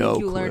 Why do you think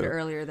you learned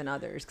earlier than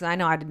others? Because I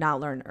know I did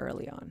not learn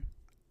early on.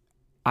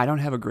 I don't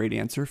have a great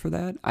answer for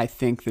that. I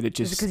think that it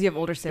just... Is it because you have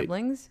older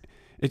siblings?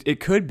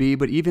 It could be,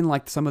 but even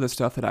like some of the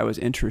stuff that I was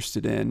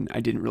interested in, I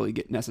didn't really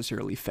get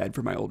necessarily fed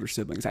from my older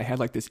siblings. I had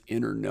like this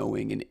inner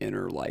knowing and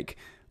inner like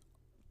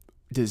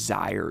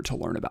desire to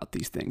learn about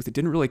these things. It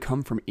didn't really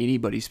come from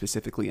anybody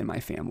specifically in my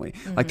family.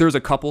 Like there was a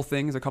couple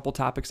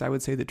topics I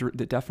would say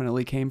that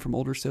definitely came from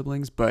older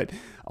siblings, but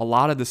a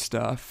lot of the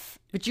stuff...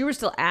 But you were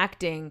still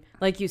acting,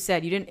 like you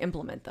said, you didn't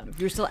implement them.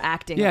 You were still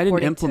acting. Yeah, I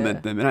didn't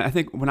implement them. And I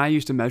think when I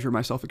used to measure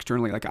myself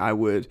externally, like I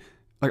would,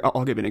 like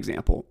I'll give an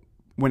example.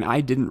 When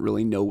I didn't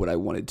really know what I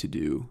wanted to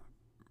do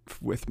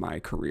with my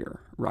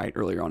career, right,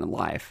 earlier on in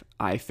life,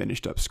 I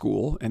finished up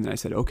school and then I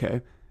said,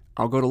 okay,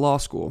 I'll go to law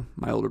school.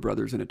 My older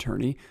brother's an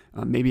attorney.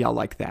 Maybe I'll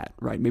like that,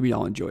 right? Maybe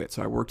I'll enjoy it.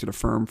 So I worked at a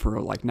firm for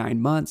like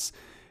 9 months,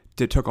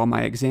 took all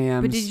my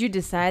exams. But did you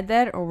decide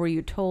that or were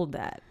you told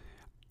that?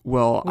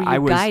 Well, I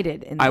was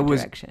guided in that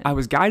direction. I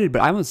was guided,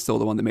 but I was still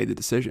the one that made the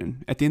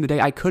decision. At the end of the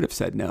day, I could have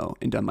said no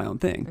and done my own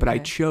thing, but I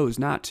chose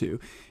not to.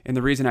 And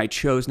the reason I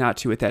chose not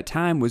to at that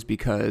time was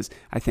because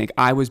I think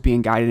I was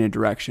being guided in a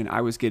direction.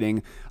 I was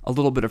getting a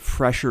little bit of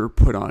pressure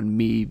put on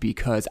me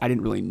because I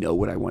didn't really know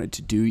what I wanted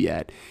to do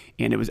yet.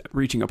 And it was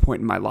reaching a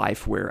point in my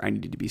life where I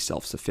needed to be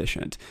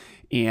self-sufficient.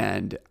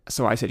 And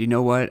so I said, you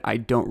know what? I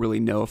don't really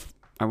know if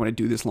I want to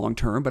do this long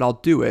term, but I'll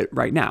do it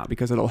right now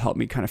because it'll help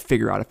me kind of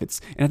figure out if it's,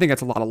 and I think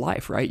that's a lot of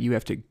life, right? You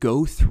have to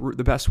go through,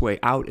 the best way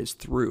out is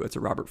through. It's a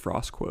Robert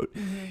Frost quote.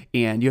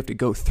 And you have to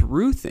go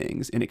through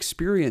things and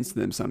experience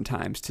them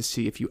sometimes to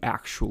see if you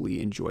actually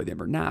enjoy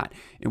them or not.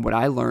 And what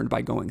I learned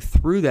by going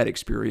through that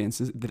experience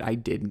is that I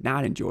did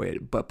not enjoy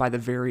it, but by the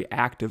very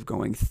act of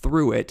going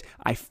through it,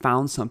 I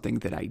found something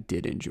that I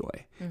did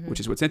enjoy, which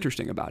is what's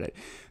interesting about it.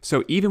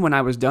 So even when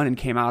I was done and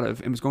came out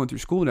of and was going through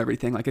school and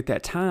everything, like at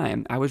that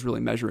time, I was really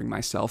measuring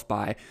myself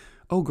by,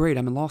 oh great,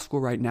 I'm in law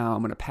school right now,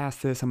 I'm going to pass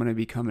this, I'm going to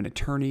become an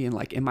attorney. And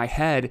like in my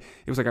head,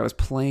 it was like I was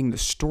playing the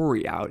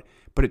story out,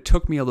 but it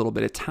took me a little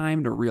bit of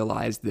time to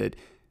realize that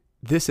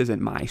this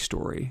isn't my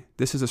story.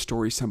 This is a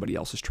story somebody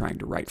else is trying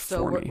to write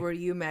for me. So were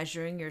you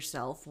measuring your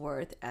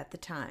self-worth at the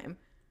time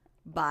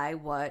by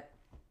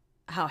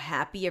how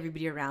happy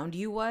everybody around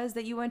you was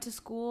that you went to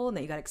school and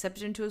that you got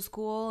accepted into a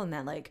school and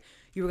that like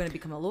you were going to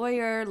become a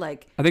lawyer?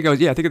 Like, I think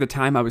at the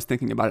time I was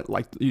thinking about it,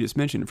 like you just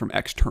mentioned, from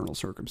external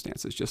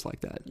circumstances, just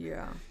like that.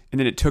 yeah. And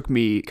then it took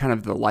me kind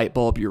of the light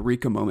bulb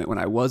eureka moment when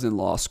I was in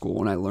law school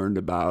and I learned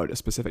about a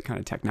specific kind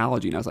of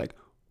technology. And I was like,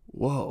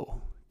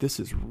 whoa, this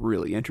is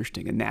really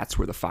interesting. And that's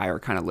where the fire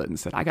kind of lit and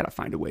said, I got to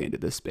find a way into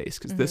this space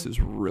because this is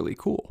really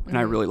cool. And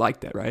I really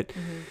liked that. Right.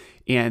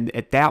 And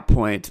at that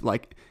point,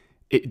 like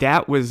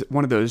that was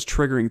one of those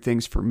triggering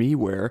things for me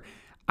where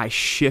I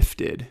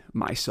shifted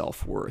my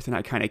self-worth and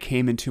I kind of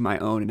came into my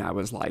own and I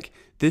was like,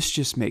 this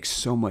just makes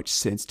so much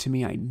sense to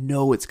me. I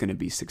know it's going to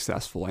be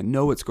successful. I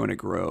know it's going to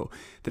grow,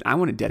 that I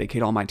want to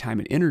dedicate all my time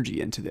and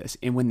energy into this.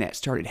 And when that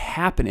started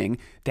happening,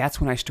 that's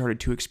when I started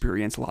to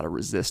experience a lot of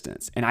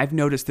resistance. And I've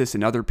noticed this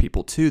in other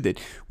people too, that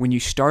when you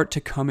start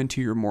to come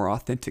into your more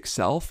authentic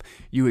self,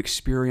 you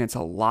experience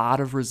a lot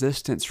of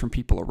resistance from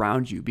people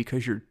around you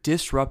because you're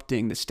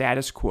disrupting the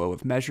status quo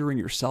of measuring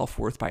your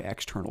self-worth by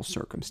external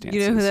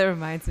circumstances. You know who that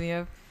reminds me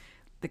of?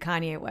 The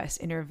Kanye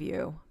West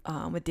interview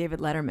with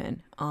David Letterman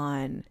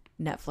on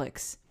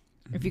Netflix.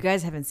 If you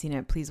guys haven't seen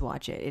it, please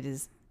watch it. It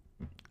is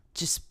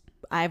just,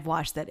 I've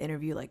watched that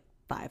interview like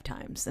 5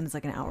 times and it's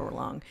like an hour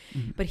long.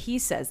 But he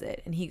says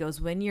it and he goes,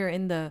 when you're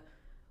in the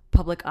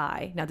public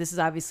eye, now this is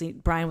obviously,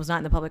 Brian was not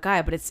in the public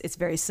eye, but it's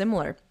very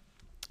similar.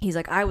 He's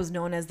like, I was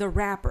known as the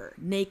rapper,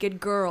 naked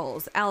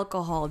girls,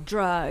 alcohol,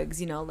 drugs,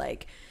 you know,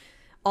 like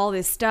all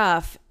this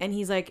stuff. And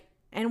he's like,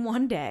 and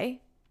one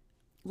day,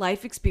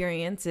 life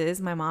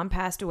experiences, my mom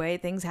passed away,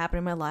 things happened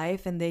in my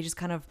life, and they just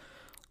kind of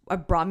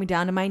brought me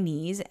down to my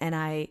knees, and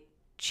I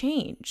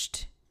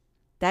changed.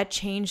 That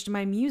changed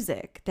my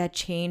music. That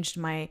changed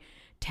my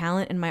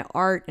talent and my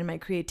art and my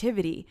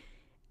creativity.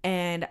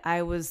 And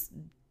I was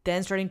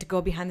then starting to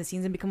go behind the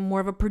scenes and become more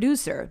of a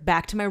producer,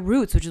 back to my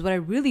roots, which is what I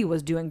really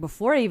was doing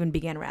before I even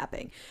began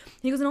rapping.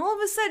 And he goes, and all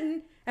of a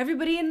sudden,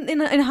 everybody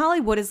in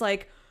Hollywood is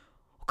like,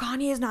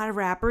 Kanye is not a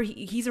rapper.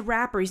 He's a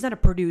rapper. He's not a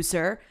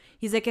producer.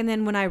 He's like, and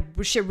then when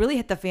shit really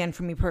hit the fan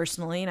for me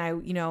personally, and I,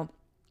 you know,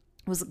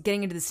 was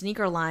getting into the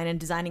sneaker line and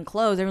designing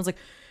clothes, everyone's like,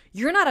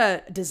 you're not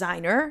a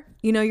designer.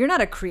 You know, you're not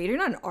a creator.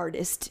 You're not an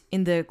artist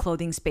in the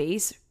clothing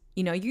space.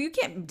 You know, you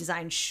can't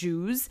design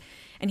shoes.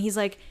 And he's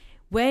like,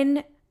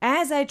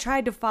 as I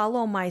tried to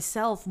follow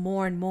myself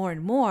more and more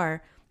and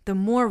more, the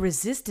more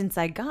resistance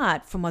I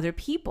got from other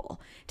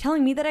people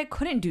telling me that I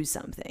couldn't do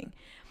something.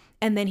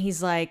 And then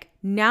he's like,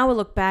 now I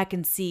look back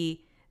and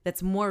see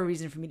that's more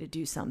reason for me to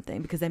do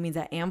something because that means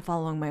I am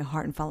following my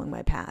heart and following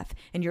my path.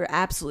 And you're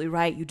absolutely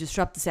right. You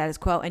disrupt the status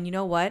quo. And you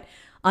know what?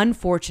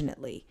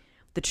 Unfortunately,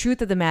 the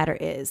truth of the matter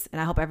is, and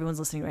I hope everyone's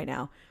listening right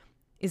now,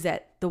 is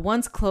that the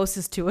ones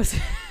closest to us.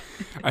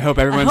 I hope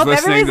everyone's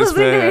listening to this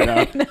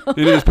right now.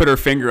 You just put her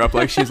finger up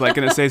like she's like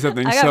going to say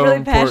something so really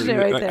important.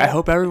 Right like, I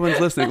hope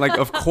everyone's listening. Like,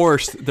 of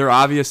course, they're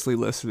obviously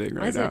listening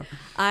right now.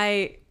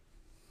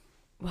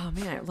 Wow,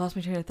 man, I lost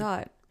my train of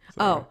thought.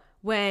 Sorry.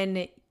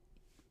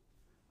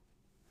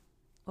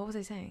 What was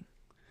I saying?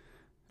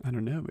 I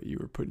don't know, but you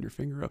were putting your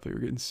finger up. You were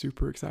getting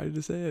super excited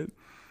to say it.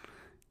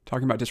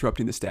 Talking about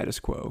disrupting the status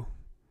quo.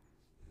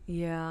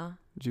 Yeah.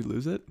 Did you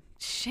lose it?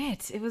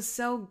 Shit, it was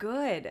so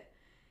good.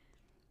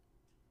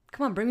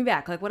 Come on, bring me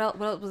back. Like, what else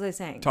was I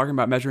saying? Talking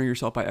about measuring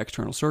yourself by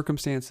external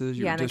circumstances.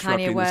 You're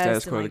disrupting the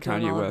status quo, the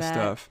Kanye West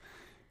stuff.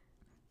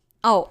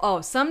 Oh,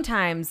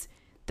 sometimes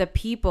the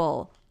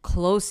people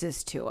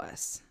closest to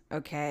us,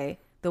 okay,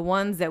 the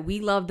ones that we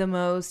love the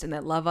most and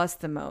that love us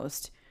the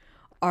most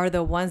are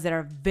the ones that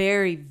are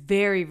very,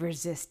 very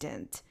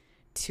resistant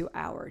to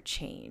our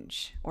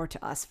change or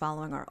to us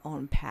following our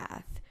own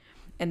path.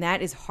 And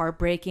that is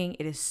heartbreaking.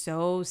 It is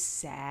so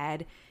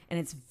sad. And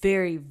it's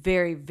very,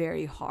 very,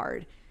 very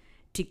hard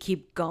to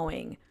keep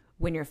going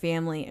when your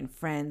family and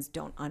friends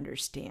don't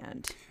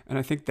understand. And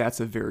I think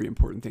that's a very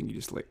important thing.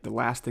 The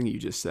last thing you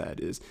just said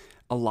is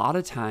a lot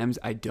of times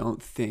I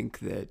don't think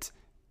that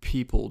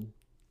people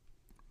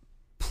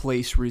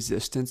place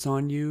resistance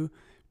on you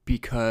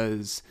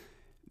because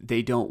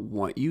they don't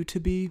want you to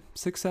be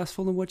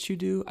successful in what you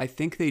do. I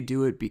think they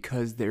do it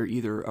because they're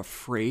either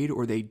afraid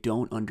or they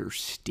don't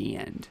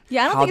understand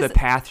how the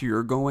path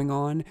you're going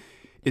on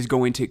is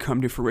going to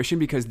come to fruition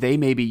because they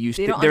may be used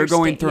to, they're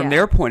going from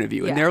their point of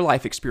view and their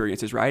life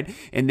experiences, right?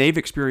 And they've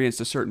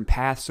experienced a certain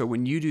path. So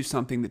when you do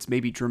something that's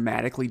maybe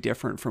dramatically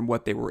different from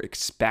what they were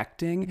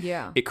expecting,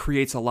 it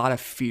creates a lot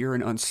of fear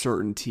and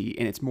uncertainty,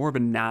 and it's more of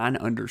a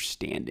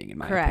non-understanding in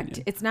my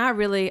opinion. It's not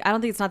really, I don't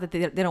think it's not that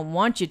they don't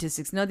want you to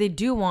succeed. No, they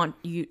do want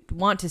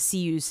to see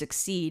you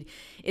succeed.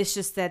 It's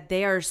just that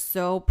they are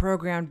so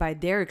programmed by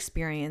their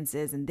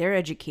experiences and their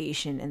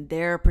education and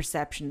their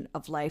perception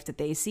of life that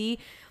they see,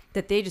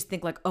 that they just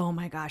think like, oh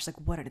my gosh, like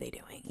what are they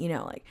doing? You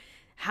know, like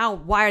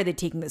why are they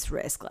taking this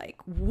risk? Like,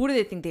 what do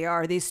they think they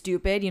are? Are they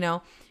stupid? You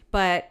know,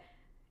 but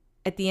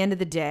at the end of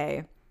the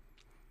day,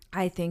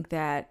 I think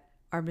that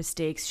our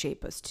mistakes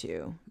shape us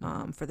too,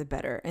 for the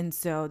better. And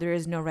so there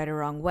is no right or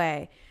wrong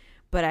way,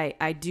 but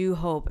I do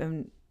hope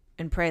and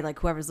pray, like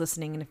whoever's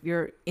listening, and if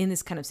you're in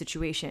this kind of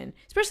situation,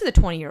 especially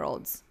the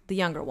 20-year-olds, the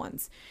younger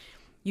ones,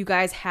 you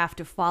guys have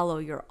to follow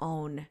your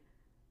own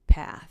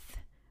path.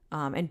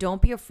 And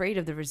don't be afraid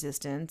of the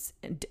resistance,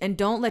 and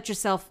don't let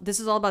yourself, this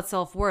is all about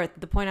self-worth.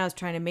 The point I was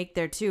trying to make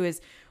there too is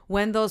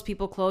when those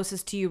people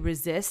closest to you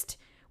resist,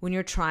 when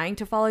you're trying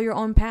to follow your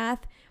own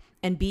path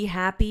and be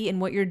happy in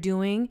what you're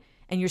doing,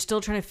 and you're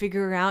still trying to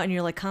figure it out, and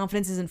your like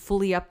confidence isn't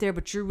fully up there,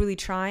 but you're really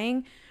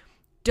trying,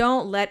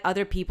 don't let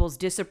other people's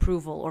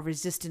disapproval or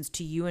resistance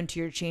to you and to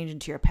your change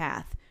and to your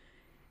path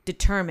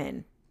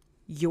determine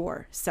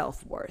your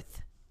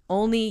self-worth.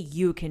 Only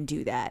you can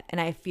do that.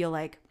 And I feel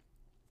like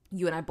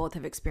you and I both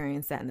have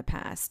experienced that in the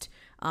past.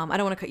 I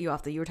don't want to cut you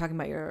off though. You were talking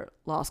about your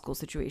law school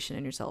situation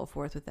and your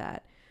self-worth with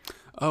that.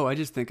 Oh, I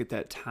just think at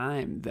that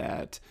time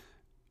that,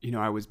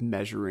 I was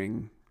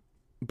measuring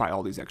by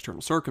all these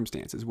external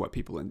circumstances, what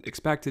people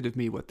expected of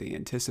me, what they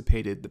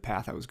anticipated, the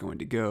path I was going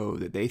to go,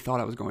 that they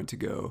thought I was going to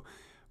go.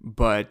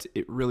 But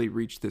it really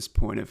reached this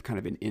point of kind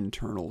of an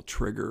internal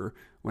trigger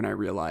when I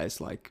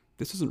realized like,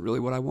 this isn't really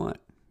what I want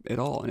at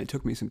all. And it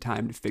took me some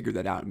time to figure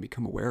that out and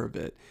become aware of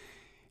it.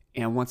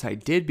 And once I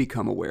did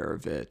become aware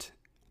of it,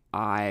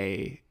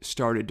 I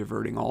started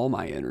diverting all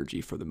my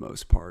energy for the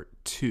most part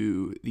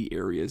to the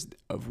areas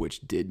of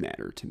which did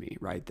matter to me,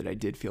 right? That I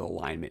did feel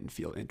alignment and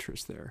feel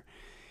interest there.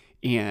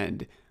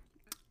 And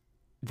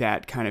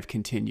that kind of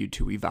continued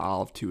to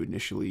evolve to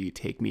initially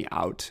take me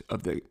out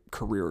of the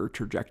career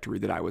trajectory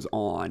that I was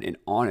on and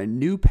on a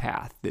new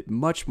path that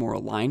much more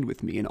aligned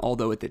with me. And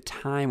although at the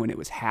time when it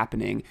was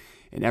happening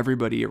and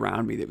everybody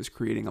around me that was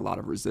creating a lot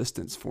of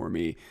resistance for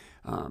me,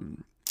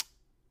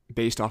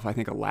 based off, I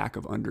think, a lack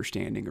of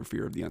understanding or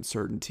fear of the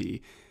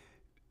uncertainty,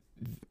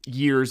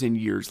 years and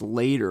years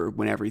later,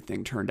 when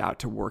everything turned out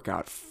to work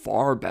out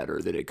far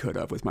better than it could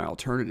have with my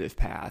alternative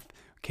path,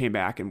 came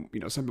back and,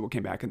 some people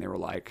came back and they were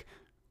like,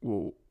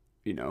 well,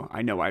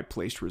 I know I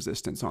placed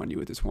resistance on you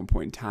at this one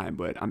point in time,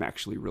 but I'm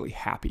actually really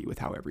happy with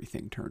how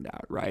everything turned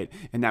out, right?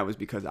 And that was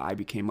because I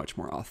became much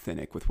more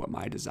authentic with what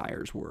my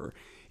desires were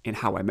and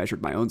how I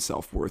measured my own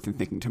self-worth, and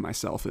thinking to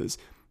myself is,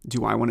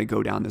 do I want to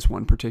go down this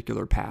one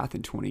particular path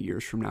and 20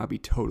 years from now be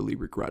totally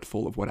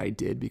regretful of what I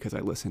did because I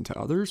listened to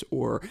others?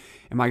 Or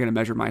am I going to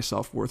measure my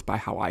self-worth by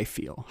how I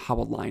feel, how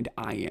aligned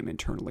I am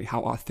internally,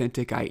 how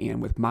authentic I am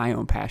with my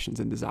own passions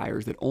and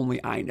desires that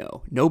only I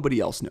know? Nobody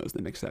else knows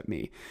them except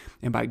me.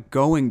 And by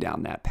going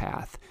down that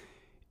path,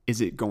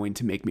 is it going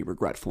to make me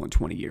regretful in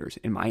 20 years?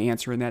 And my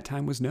answer in that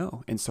time was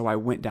no. And so I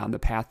went down the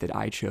path that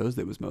I chose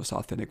that was most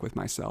authentic with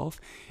myself.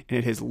 And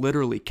it has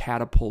literally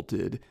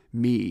catapulted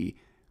me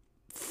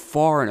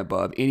far and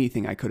above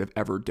anything I could have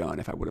ever done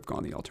if I would have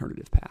gone the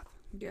alternative path.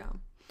 Yeah.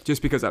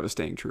 Just because I was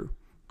staying true.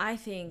 I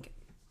think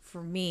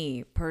for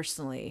me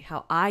personally,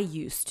 how I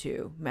used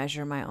to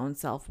measure my own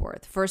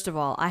self-worth. First of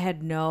all, I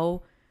had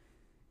no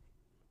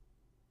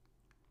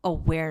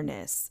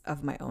awareness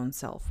of my own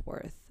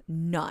self-worth.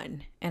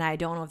 None. And I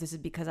don't know if this is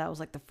because I was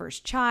like the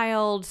first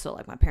child, so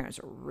like my parents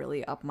were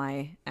really up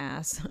my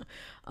ass.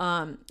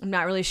 I'm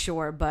not really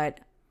sure, but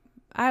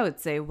I would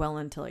say well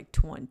into like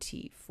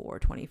 24,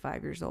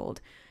 25 years old,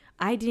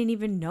 I didn't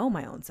even know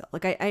my own self.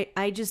 Like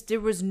I just, there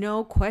was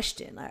no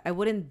question. I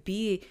wouldn't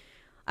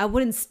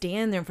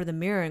stand there in front of the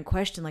mirror and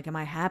question like, am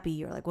I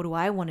happy? Or like, what do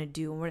I want to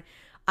do? And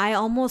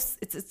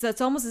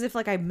it's almost as if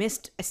like I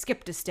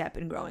skipped a step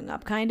in growing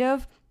up, kind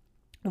of,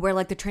 where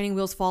like the training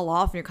wheels fall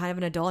off and you're kind of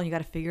an adult and you got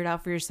to figure it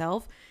out for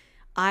yourself.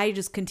 I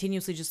just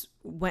continuously just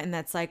went in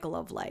that cycle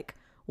of like,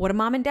 what do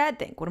mom and dad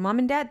think? What do mom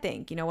and dad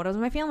think? What does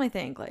my family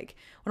think? Like,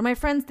 what do my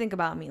friends think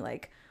about me?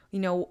 Like,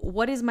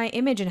 what is my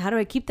image and how do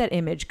I keep that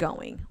image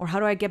going? Or how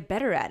do I get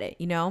better at it?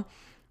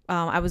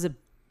 I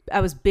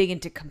was big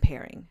into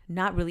comparing,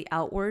 not really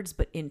outwards,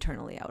 but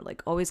internally. I would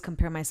like always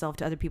compare myself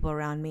to other people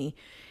around me,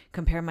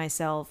 compare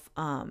myself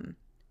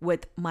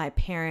with my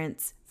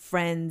parents,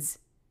 friends,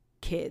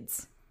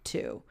 kids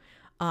too,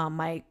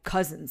 my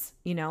cousins,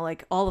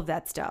 like all of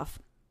that stuff.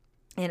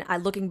 And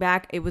looking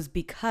back, it was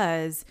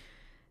because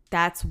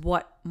that's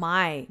what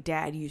my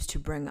dad used to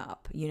bring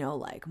up,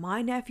 like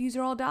my nephews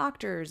are all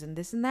doctors and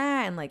this and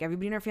that. And like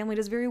everybody in our family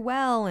does very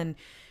well. And,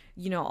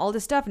 all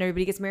this stuff, and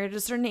everybody gets married at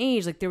a certain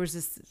age. Like there was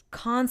this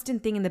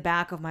constant thing in the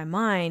back of my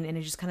mind and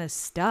it just kind of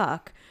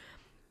stuck.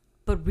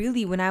 But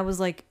really when I was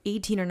like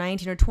 18 or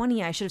 19 or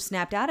 20, I should have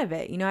snapped out of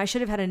it. I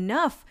should have had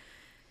enough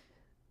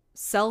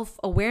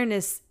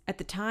self-awareness at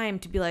the time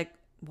to be like,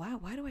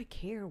 why do I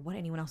care what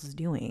anyone else is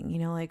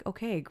doing? Like,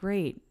 okay,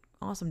 great.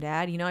 Awesome,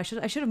 Dad. I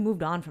should have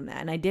moved on from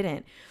that, and I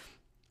didn't.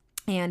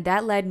 And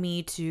that led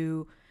me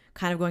to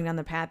kind of going down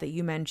the path that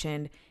you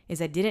mentioned,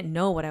 is I didn't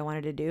know what I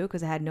wanted to do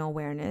because I had no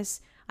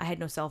awareness. I had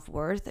no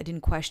self-worth. I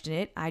didn't question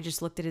it. I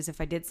just looked at it as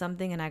if I did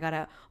something and I got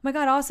oh my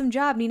God, awesome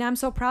job, Nina. I'm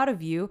so proud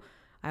of you.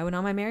 I went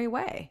on my merry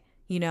way.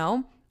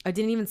 I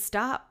didn't even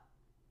stop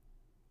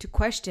to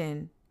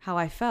question how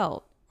I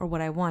felt or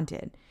what I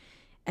wanted.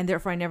 And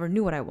therefore I never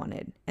knew what I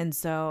wanted. And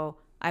so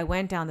I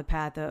went down the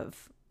path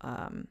of,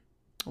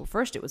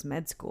 first it was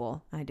med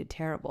school. I did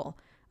terrible,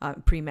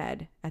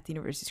 pre-med at the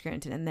University of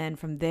Scranton. And then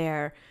from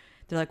there,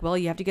 they're like, well,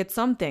 you have to get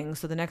something.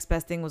 So the next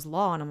best thing was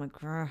law. And I'm like,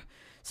 grr.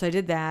 So I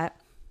did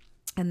that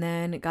and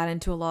then got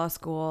into a law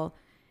school.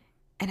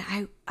 And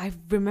I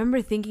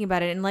remember thinking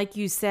about it. And like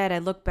you said, I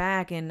look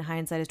back and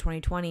hindsight is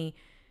 2020.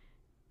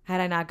 Had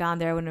I not gone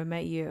there, I wouldn't have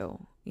met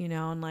you, you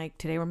know, and like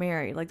today we're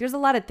married. Like there's a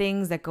lot of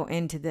things that go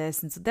into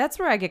this. And so that's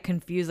where I get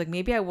confused. Like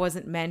maybe I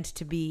wasn't meant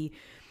to be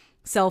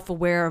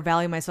self-aware or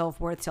value my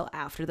self-worth till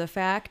after the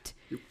fact.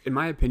 In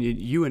my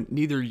opinion,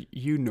 neither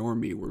you nor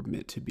me were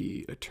meant to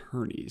be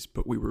attorneys,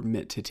 but we were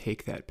meant to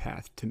take that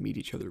path to meet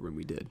each other when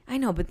we did. I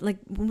know, but like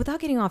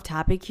without getting off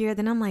topic here,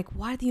 then I'm like,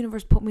 why did the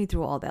universe put me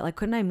through all that? Like,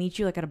 couldn't I meet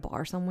you like at a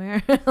bar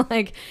somewhere,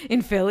 like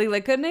in Philly?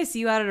 Like, couldn't I see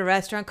you out at a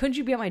restaurant? Couldn't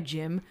you be at my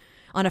gym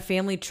on a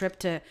family trip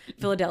to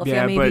Philadelphia?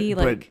 Yeah, maybe.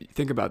 But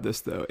think about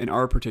this though. In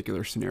our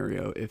particular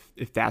scenario,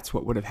 if that's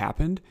what would have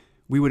happened,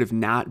 we would have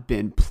not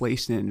been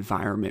placed in an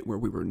environment where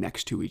we were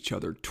next to each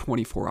other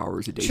 24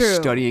 hours a day, True.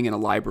 studying in a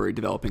library,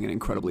 developing an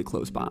incredibly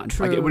close bond.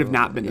 True. Like it would have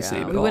not been the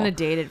same at all. We wouldn't have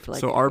dated for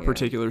like so a our year.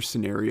 particular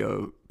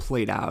scenario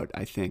played out,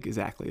 I think,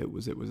 exactly it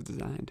was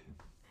designed.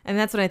 And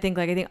that's what I think.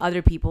 Like, I think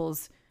other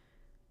people's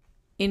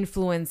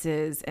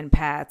influences and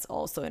paths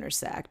also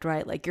intersect,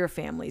 right? Like your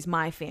families,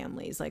 my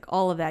families, like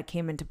all of that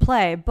came into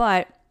play.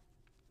 But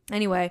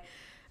anyway,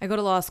 I go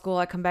to law school,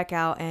 I come back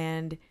out,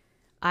 and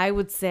I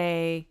would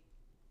say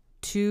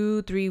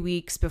 2-3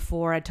 weeks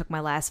before I took my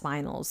last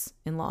finals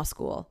in law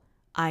school,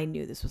 I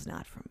knew this was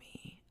not for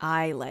me.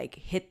 I like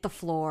hit the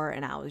floor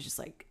and I was just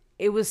like,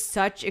 it was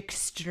such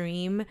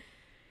extreme,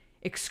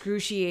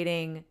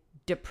 excruciating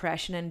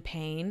depression and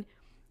pain.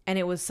 And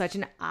it was such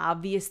an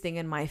obvious thing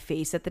in my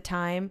face at the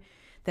time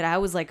that I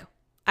was like,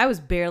 I was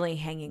barely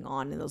hanging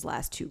on in those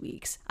last 2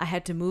 weeks. I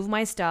had to move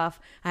my stuff.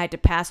 I had to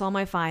pass all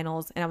my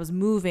finals, and I was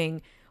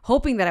moving,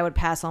 hoping that I would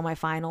pass all my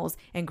finals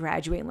and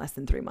graduate in less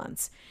than 3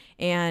 months.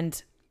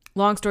 And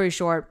long story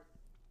short,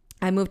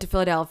 I moved to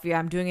Philadelphia.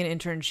 I'm doing an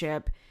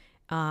internship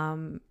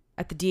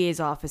at the DA's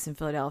office in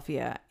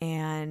Philadelphia,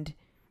 and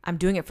I'm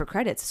doing it for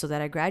credits so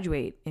that I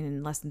graduate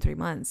in less than 3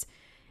 months.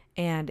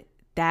 And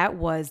that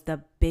was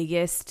the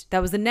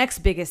next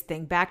biggest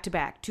thing, back to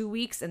back, 2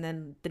 weeks. And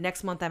then the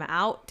next month I'm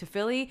out to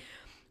Philly.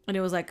 And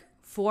it was like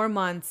 4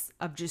 months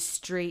of just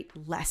straight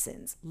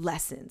lessons,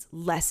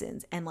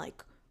 and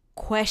like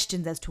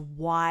questions as to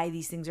why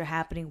these things are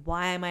happening.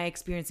 Why am I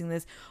experiencing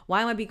this?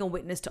 Why am I being a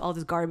witness to all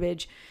this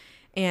garbage?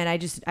 And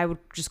I would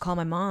just call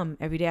my mom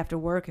every day after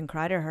work and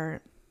cry to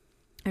her.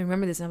 I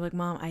remember this, and I'm like,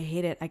 Mom, I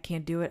hate it. I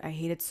can't do it. I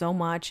hate it so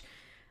much.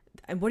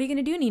 And what are you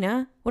going to do,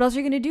 Nina? What else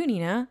are you going to do,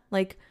 Nina?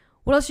 Like,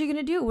 what else are you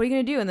going to do? What are you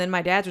going to do? And then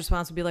my dad's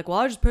response would be like, well,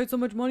 I just paid so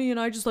much money and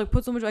I just like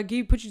put so much, I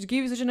gave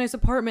you such a nice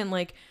apartment.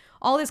 Like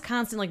all this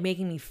constant, like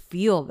making me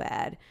feel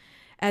bad,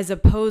 as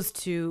opposed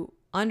to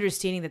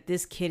understanding that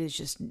this kid is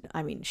just,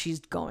 I mean, she's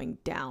going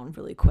down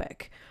really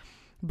quick,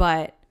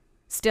 but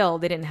still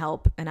they didn't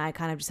help. And I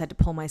kind of just had to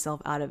pull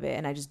myself out of it,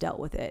 and I just dealt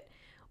with it.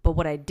 But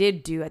what I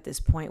did do at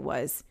this point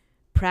was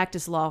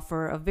practice law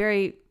for a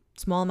very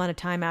small amount of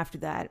time after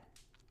that,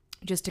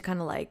 just to kind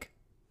of like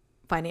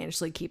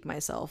financially keep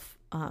myself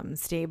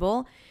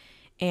stable,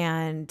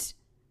 and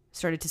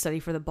started to study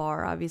for the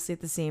bar, obviously,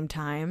 at the same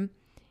time.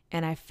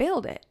 And I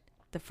failed it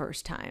the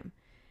first time.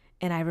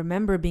 And I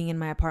remember being in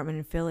my apartment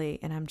in Philly,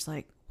 and I'm just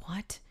like,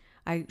 what?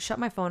 I shut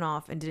my phone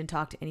off and didn't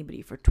talk to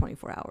anybody for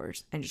 24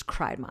 hours and just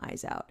cried my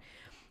eyes out.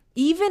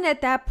 Even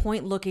at that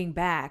point, looking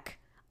back,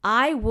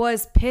 I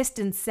was pissed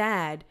and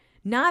sad,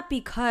 not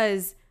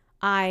because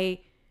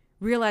I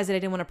realized that I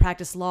didn't want to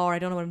practice law or I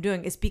don't know what I'm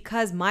doing. It's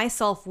because my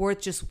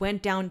self-worth just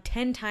went down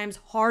 10 times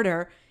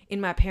harder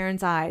in my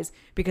parents' eyes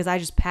because I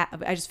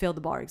just failed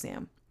the bar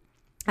exam.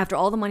 After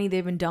all the money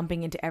they've been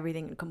dumping into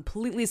everything and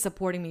completely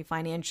supporting me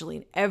financially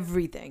and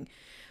everything,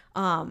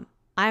 I'm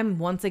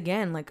once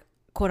again like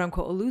quote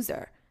unquote a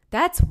loser.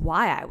 That's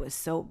why I was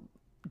so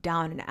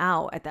down and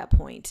out at that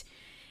point.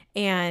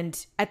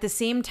 And at the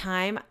same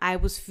time, I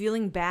was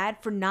feeling bad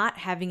for not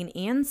having an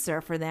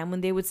answer for them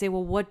when they would say,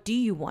 well, what do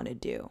you want to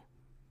do?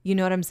 You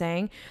know what I'm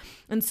saying?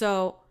 And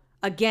so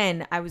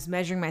again, I was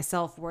measuring my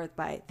self-worth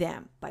by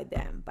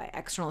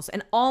externals.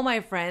 And all my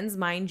friends,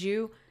 mind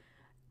you,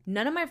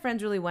 none of my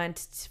friends really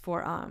went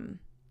for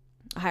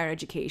higher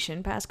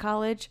education past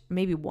college.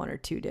 Maybe 1 or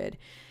 2 did.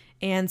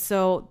 And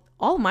so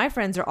all of my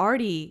friends are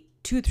already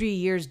 2-3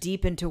 years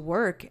deep into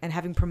work and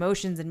having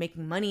promotions and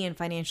making money and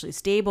financially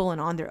stable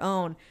and on their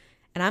own.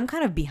 And I'm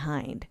kind of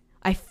behind.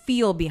 I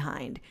feel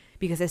behind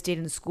because I stayed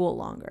in school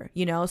longer,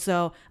 you know?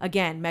 So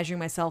again, measuring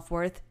my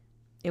self-worth,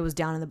 it was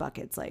down in the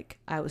buckets. Like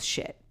I was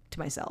shit to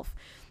myself.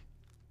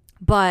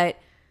 But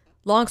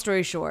long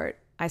story short,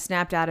 I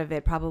snapped out of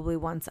it probably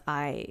once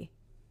I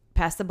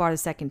passed the bar the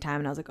second time,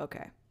 and I was like,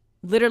 okay.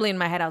 Literally in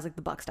my head, I was like,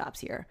 the buck stops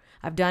here.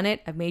 I've done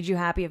it. I've made you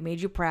happy. I've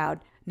made you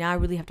proud. Now I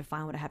really have to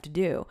find what I have to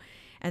do.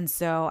 And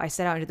so I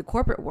set out into the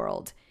corporate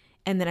world,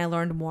 and then I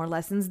learned more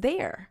lessons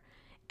there.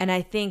 And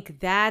I think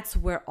that's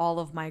where all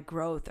of my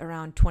growth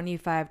around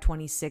 25,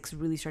 26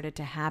 really started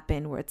to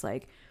happen, where it's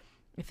like,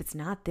 if it's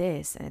not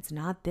this and it's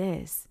not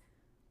this,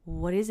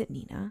 what is it,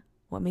 Nina?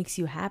 What makes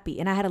you happy?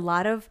 And I had a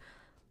lot of,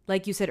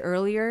 like you said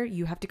earlier,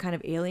 you have to kind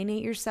of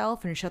alienate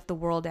yourself and shut the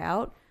world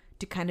out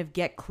to kind of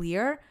get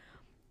clear.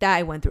 that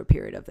I went through a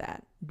period of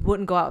that.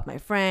 Wouldn't go out with my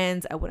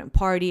friends. I wouldn't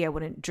party. I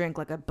wouldn't drink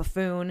like a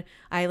buffoon.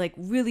 I like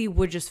really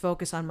would just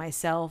focus on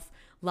myself.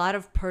 A lot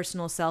of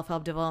personal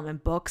self-help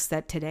development books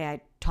that today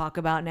I talk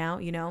about now,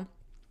 you know.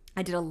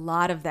 I did a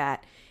lot of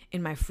that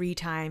in my free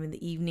time, in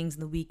the evenings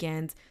and the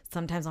weekends,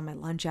 sometimes on my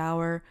lunch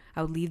hour.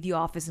 I would leave the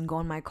office and go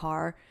in my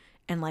car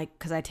and like,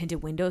 because I had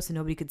tinted windows so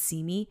nobody could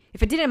see me.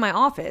 If I did it in my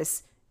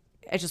office,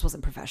 it just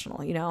wasn't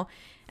professional, you know?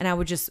 And I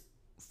would just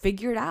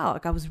figure it out.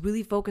 Like I was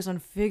really focused on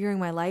figuring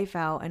my life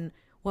out and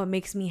what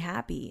makes me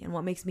happy and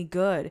what makes me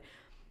good.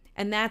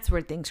 And that's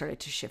where things started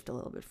to shift a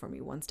little bit for me,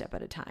 one step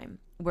at a time.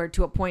 Where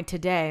to a point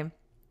today,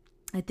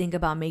 I think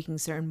about making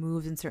certain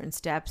moves and certain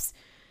steps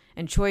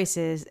and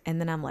choices.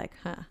 And then I'm like,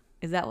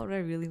 is that what I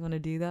really want to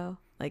do though?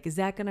 Like, is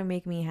that going to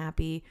make me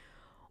happy,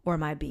 or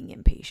am I being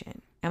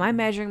impatient? Am I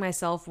measuring my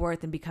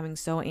self-worth and becoming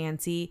so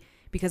antsy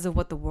because of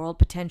what the world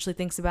potentially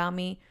thinks about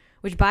me?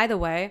 Which, by the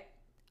way,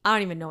 I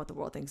don't even know what the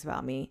world thinks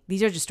about me.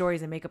 These are just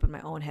stories I make up in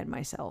my own head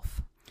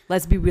myself.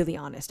 Let's be really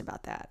honest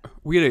about that.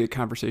 We had a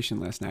conversation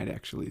last night,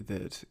 actually,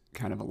 that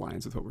kind of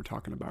aligns with what we're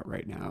talking about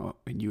right now.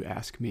 And you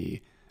asked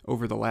me,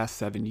 over the last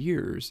 7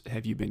 years,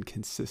 have you been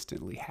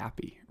consistently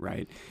happy,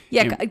 right?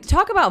 Yeah,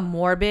 talk about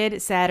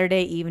morbid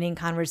Saturday evening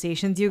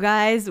conversations, you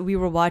guys. We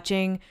went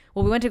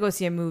to go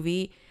see a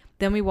movie.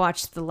 Then we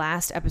watched the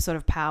last episode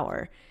of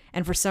Power.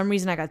 And for some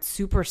reason, I got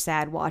super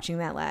sad watching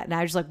that. And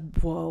I was like,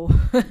 whoa.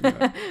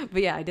 Yeah.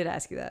 But yeah, I did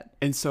ask you that.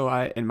 And so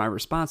my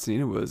response to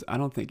Nina was, I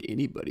don't think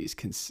anybody's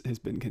has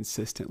been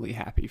consistently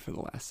happy for the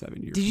last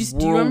 7 years.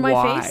 Do you remember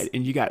my face?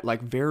 And you got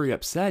like very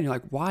upset. And you're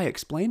like, why?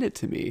 Explain it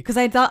to me. Because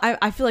I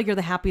feel like you're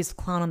the happiest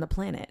clown on the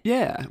planet.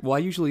 Yeah. Well, I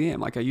usually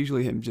am. Like I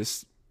usually am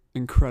just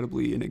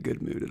incredibly in a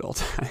good mood at all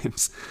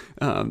times,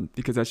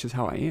 because that's just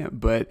how I am.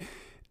 But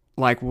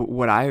like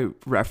what I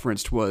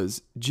referenced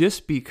was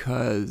just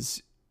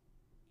because,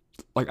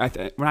 like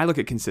when I look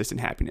at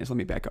consistent happiness, let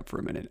me back up for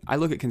a minute. I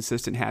look at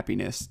consistent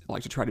happiness,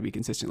 like to try to be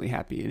consistently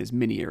happy in as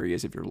many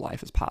areas of your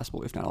life as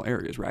possible, if not all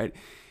areas, right?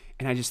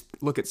 And I just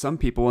look at some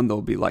people and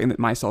they'll be like, and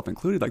myself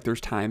included, like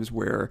there's times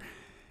where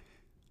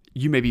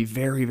you may be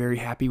very, very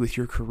happy with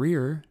your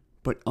career,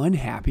 but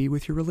unhappy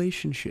with your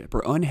relationship,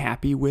 or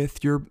unhappy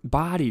with your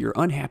body, or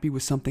unhappy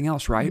with something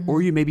else, right? Mm-hmm.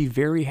 Or you may be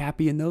very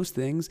happy in those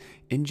things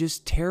and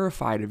just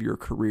terrified of your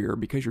career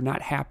because you're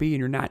not happy and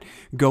you're not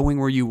going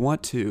where you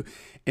want to.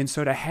 And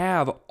so to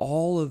have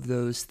all of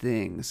those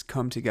things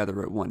come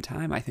together at one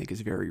time, I think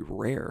is very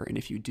rare. And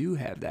if you do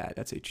have that,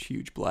 that's a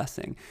huge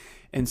blessing.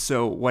 And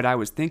so what I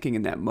was thinking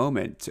in that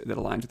moment that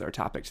aligns with our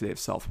topic today of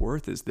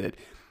self-worth is that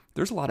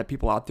there's a lot of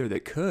people out there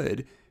that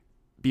could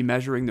be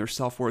measuring their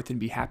self-worth and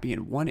be happy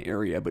in one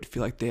area, but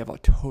feel like they have a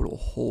total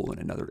hole in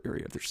another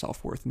area of their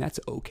self-worth. And that's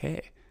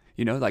okay.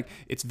 You know, like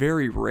it's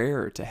very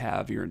rare to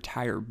have your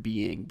entire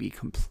being be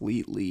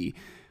completely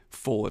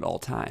full at all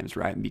times,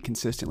 right? And be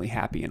consistently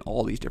happy in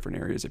all these different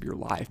areas of your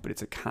life, but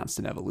it's a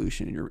constant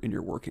evolution and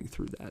you're working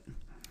through that.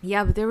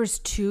 Yeah, but there was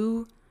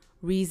two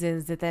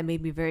reasons that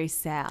made me very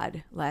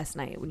sad last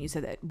night when you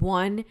said that.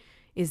 One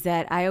is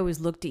that I always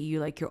looked at you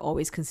like you're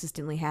always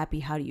consistently happy.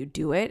 How do you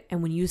do it?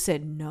 And when you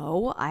said,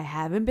 no, I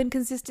haven't been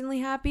consistently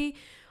happy,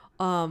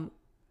 in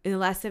the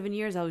last 7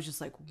 years, I was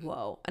just like,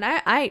 whoa.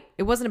 And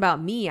it wasn't about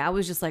me. I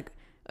was just like,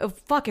 oh,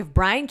 fuck, if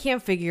Brian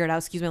can't figure it out,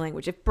 excuse my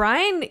language, if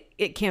Brian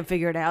can't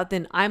figure it out,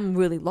 then I'm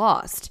really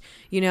lost,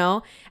 you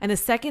know? And the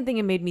second thing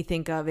it made me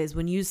think of is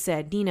when you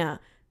said,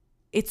 Nina,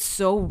 it's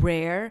so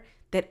rare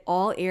that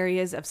all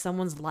areas of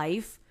someone's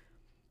life,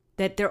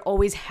 that they're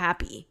always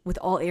happy with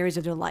all areas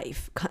of their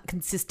life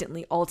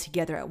consistently all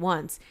together at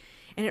once.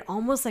 And it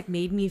almost like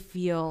made me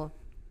feel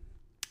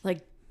like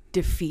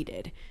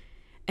defeated.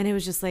 And it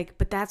was just like,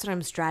 but that's what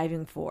I'm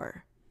striving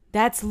for.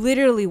 That's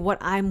literally what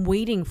I'm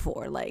waiting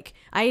for. Like,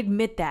 I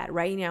admit that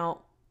right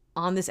now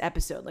on this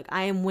episode. Like,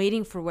 I am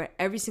waiting for where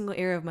every single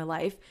area of my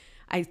life,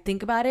 I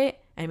think about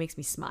it and it makes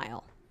me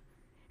smile.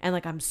 And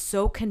like, I'm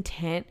so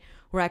content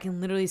where I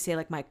can literally say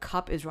like my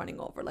cup is running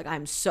over. Like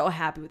I'm so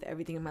happy with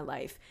everything in my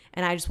life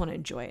and I just want to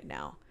enjoy it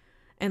now.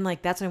 And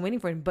like, that's what I'm waiting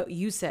for. But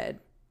you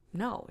said,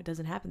 no, it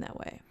doesn't happen that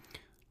way.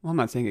 Well, I'm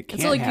not saying it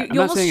can't so, like, happen.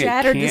 You almost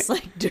shattered this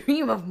like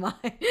dream of mine.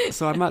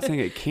 So I'm not saying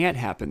it can't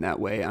happen that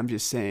way. I'm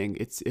just saying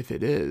if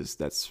it is,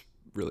 that's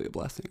really a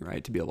blessing,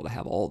 right? To be able to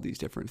have all these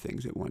different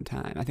things at one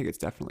time. I think it's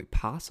definitely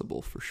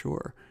possible for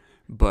sure.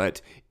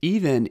 But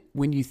even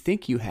when you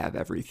think you have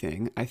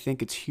everything, I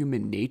think it's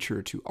human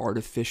nature to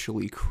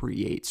artificially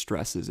create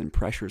stresses and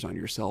pressures on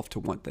yourself to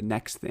want the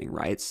next thing,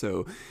 right?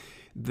 So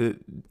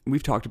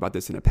we've talked about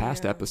this in a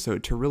past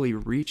episode. To really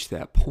reach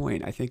that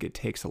point, I think it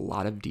takes a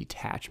lot of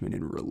detachment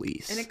and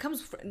release. And it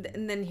comes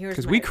and then here's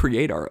because we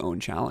create our own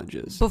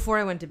challenges. Before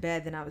I went to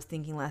bed, then I was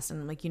thinking last night,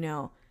 I'm like, you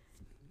know,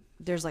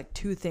 there's like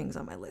 2 things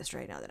on my list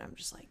right now that I'm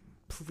just like,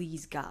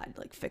 please God,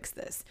 like fix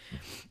this.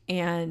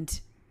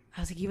 And I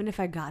was like, even if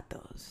I got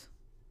those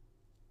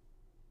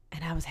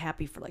and I was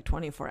happy for like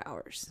 24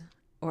 hours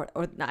or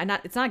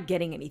not, it's not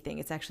getting anything.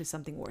 It's actually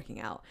something working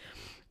out.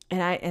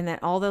 And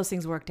that all those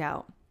things worked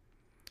out.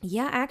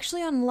 Yeah,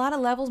 actually on a lot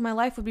of levels, my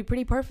life would be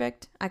pretty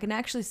perfect. I can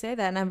actually say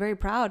that. And I'm very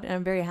proud and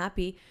I'm very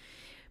happy.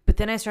 But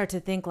then I start to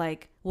think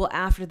like, well,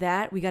 after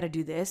that, we got to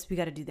do this. We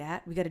got to do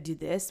that. We got to do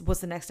this.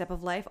 What's the next step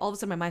of life? All of a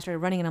sudden my mind started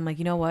running and I'm like,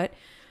 you know what?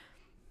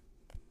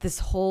 This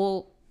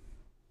whole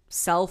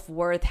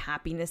self-worth,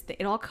 happiness thing,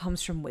 it all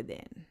comes from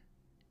within.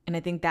 And I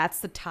think that's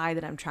the tie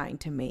that I'm trying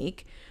to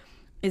make,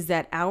 is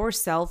that our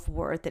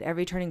self-worth at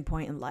every turning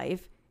point in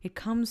life, it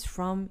comes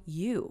from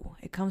you.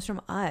 It comes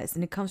from us,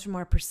 and it comes from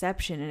our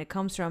perception, and it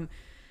comes from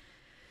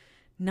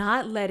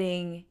not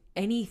letting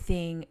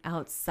anything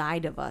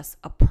outside of us,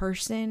 a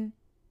person,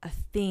 a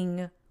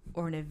thing,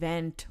 or an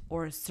event,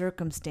 or a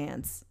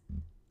circumstance,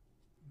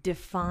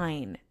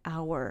 define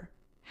our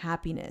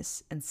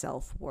happiness and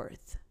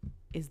self-worth,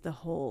 is the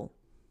whole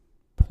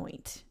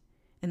point.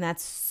 And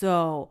that's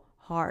so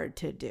hard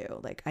to do.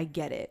 Like, I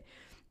get it.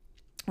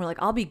 Or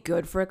like, I'll be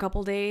good for a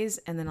couple days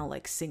and then I'll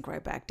like sink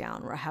right back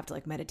down, where I have to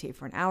like meditate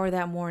for an hour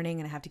that morning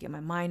and I have to get my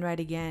mind right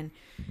again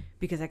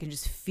because I can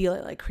just feel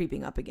it like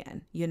creeping up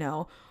again, you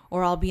know?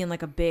 Or I'll be in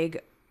like a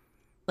big,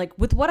 like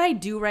with what I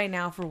do right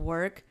now for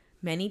work,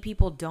 many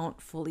people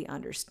don't fully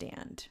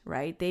understand,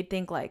 right? They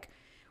think like,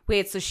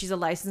 wait, so she's a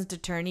licensed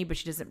attorney, but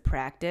she doesn't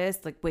practice.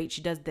 Like, wait,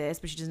 she does this,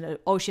 but she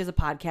doesn't, oh, she has a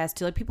podcast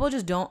too. Like, people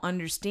just don't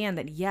understand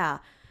that, yeah,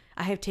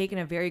 I have taken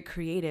a very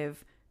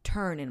creative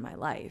turn in my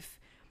life.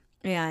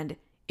 And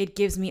it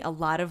gives me a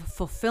lot of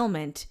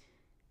fulfillment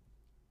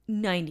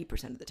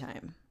 90% of the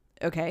time.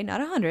 Okay,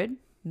 not 100,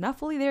 not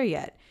fully there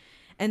yet.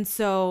 And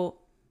so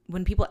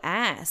when people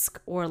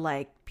ask, or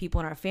like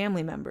people in our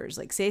family members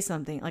like say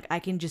something, like I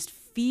can just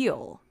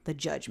feel the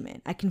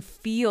judgment. I can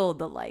feel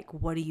the like,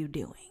 what are you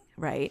doing?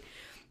 Right?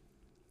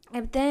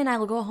 And then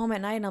I'll go home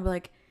at night and I'll be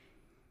like,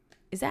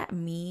 is that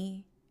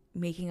me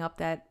making up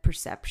that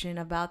perception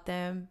about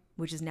them,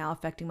 which is now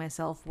affecting my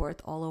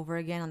self-worth all over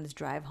again on this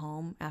drive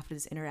home after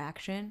this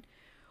interaction?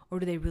 Or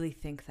do they really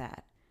think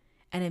that?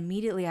 And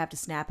immediately I have to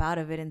snap out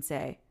of it and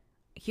say,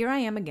 here I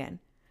am again,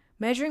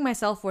 measuring my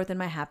self-worth and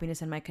my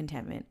happiness and my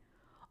contentment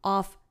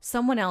off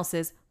someone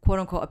else's quote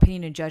unquote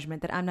opinion and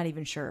judgment that I'm not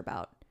even sure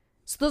about.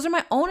 So those are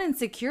my own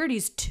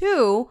insecurities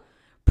too,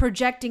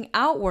 projecting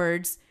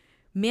outwards,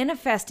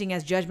 manifesting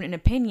as judgment and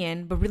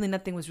opinion, but really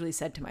nothing was really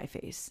said to my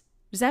face.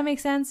 Does that make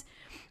sense?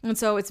 And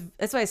so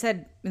that's why I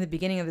said in the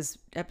beginning of this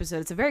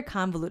episode, it's a very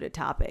convoluted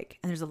topic.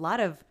 And there's a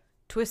lot of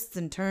twists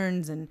and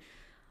turns and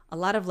a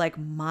lot of like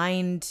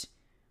mind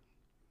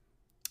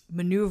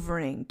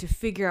maneuvering to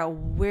figure out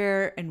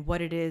where and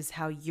what it is,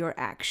 how you're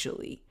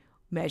actually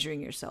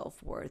measuring your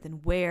self-worth,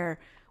 and where,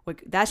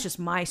 like, that's just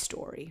my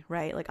story,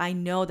 right? Like, I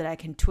know that I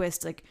can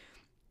twist, like,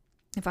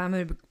 if I'm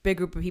in a big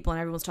group of people and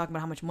everyone's talking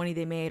about how much money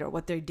they made or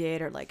what they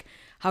did or like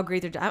how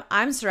great they're,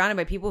 I'm surrounded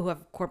by people who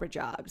have corporate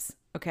jobs.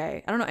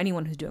 Okay. I don't know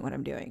anyone who's doing what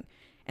I'm doing.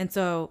 And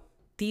so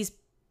these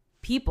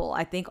people,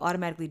 I think,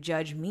 automatically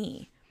judge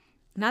me.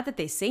 Not that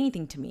they say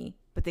anything to me,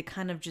 but they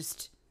kind of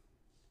just,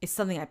 it's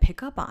something I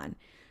pick up on.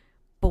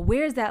 But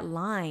where's that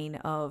line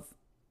of,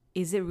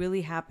 is it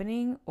really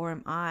happening, or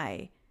am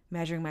I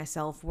measuring my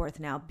self-worth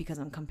now because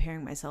I'm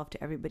comparing myself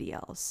to everybody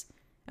else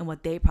and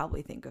what they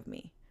probably think of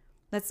me?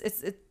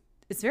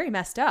 It's very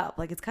messed up.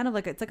 Like, it's kind of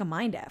like, it's like a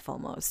mind F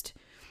almost.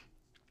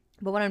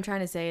 But what I'm trying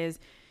to say is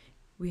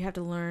we have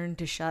to learn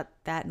to shut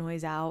that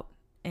noise out.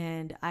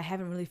 And I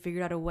haven't really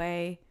figured out a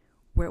way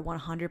where it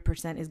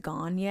 100% is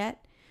gone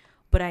yet.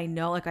 But I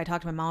know, like, I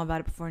talked to my mom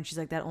about it before, and she's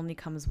like, that only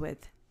comes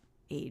with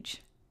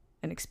age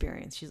and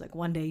experience. She's like,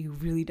 one day you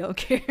really don't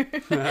care.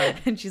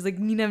 And she's like,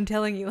 Nina, I'm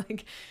telling you,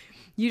 like,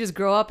 you just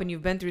grow up and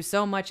you've been through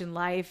so much in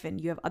life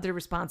and you have other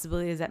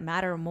responsibilities that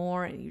matter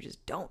more and you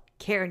just don't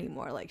care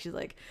anymore. Like, she's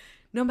like,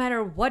 no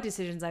matter what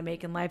decisions I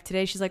make in life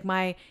today, she's like,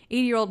 my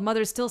 80-year-old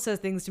mother still says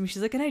things to me.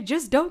 She's like, and I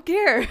just don't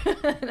care.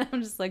 And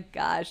I'm just like,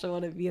 gosh, I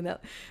want to be in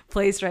that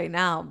place right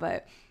now.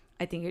 But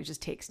I think it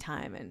just takes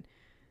time, and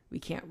we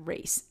can't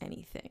race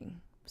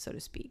anything, so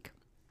to speak.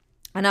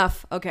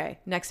 Enough. Okay,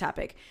 next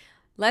topic.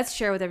 Let's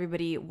share with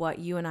everybody what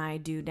you and I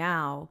do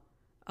now.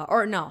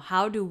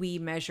 How do we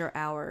measure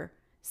our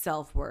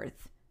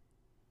self-worth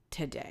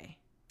today?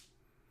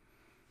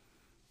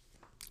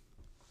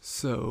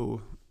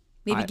 So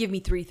maybe give me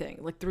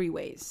three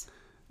ways.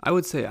 I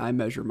would say I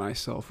measure my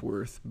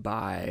self-worth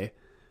by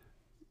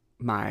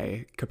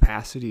my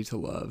capacity to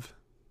love.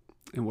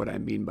 And what I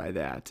mean by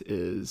that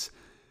is,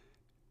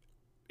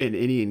 in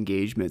any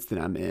engagements that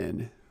I'm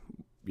in,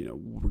 you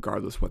know,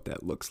 regardless what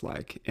that looks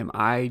like, am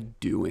I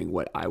doing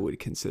what I would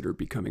consider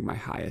becoming my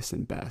highest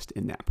and best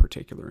in that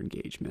particular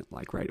engagement?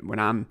 Like, right, when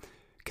I'm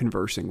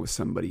conversing with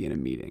somebody in a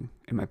meeting,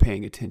 am I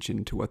paying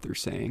attention to what they're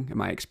saying?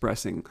 Am I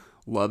expressing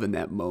love in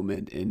that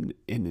moment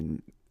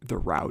in the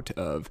route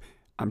of,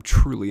 I'm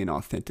truly and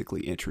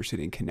authentically interested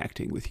in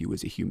connecting with you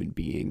as a human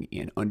being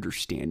and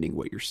understanding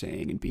what you're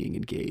saying and being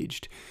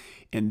engaged,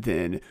 and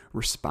then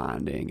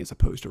responding as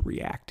opposed to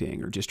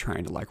reacting or just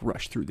trying to like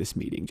rush through this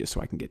meeting just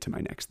so I can get to my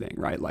next thing,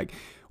 right? Like,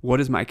 what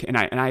is my, and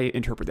I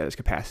interpret that as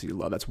capacity to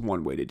love. That's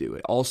one way to do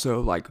it. Also,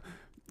 like,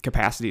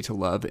 capacity to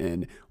love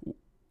in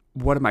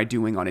what am I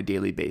doing on a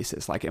daily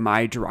basis? Like, am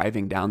I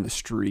driving down the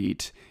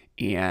street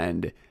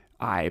and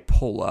I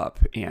pull up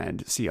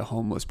and see a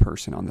homeless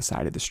person on the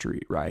side of the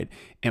street, right?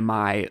 Am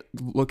I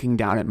looking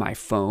down at my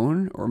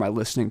phone, or am I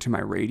listening to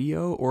my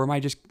radio, or am I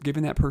just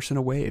giving that person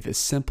a wave? As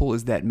simple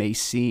as that may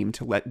seem,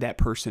 to let that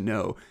person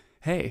know,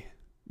 hey,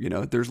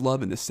 there's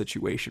love in this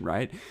situation,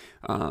 right?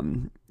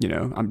 I'm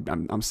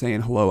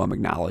saying hello. I'm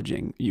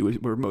acknowledging you,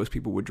 where most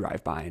people would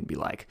drive by and be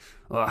like,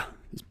 "Ugh,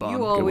 this bum."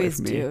 You always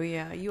do,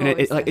 yeah. You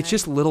always do. It's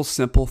just little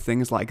simple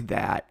things like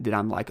that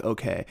I'm like,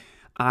 okay,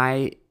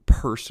 I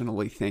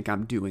personally think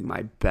I'm doing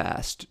my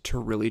best to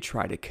really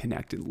try to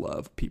connect and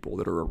love people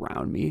that are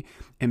around me,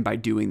 and by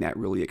doing that,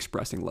 really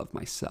expressing love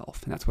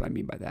myself, and that's what I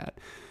mean by that.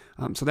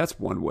 So that's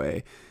one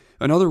way.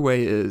 Another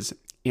way is,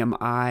 am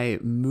I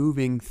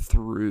moving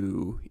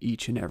through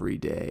each and every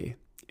day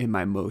in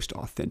my most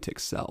authentic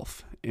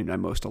self, in my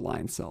most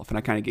aligned self? And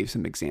I kind of gave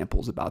some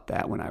examples about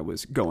that when I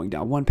was going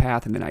down one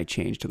path, and then I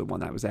changed to the one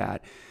that I was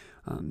at.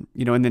 And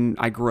then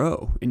I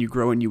grow, and you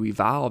grow and you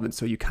evolve. And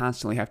so you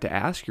constantly have to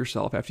ask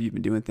yourself, after you've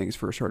been doing things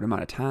for a certain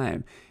amount of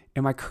time,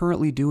 am I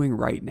currently doing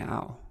right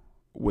now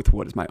with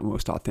what is my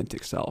most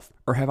authentic self?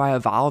 Or have I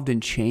evolved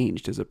and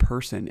changed as a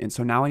person? And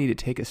so now I need to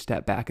take a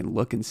step back and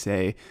look and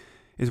say,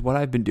 is what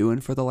I've been doing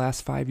for the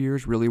last 5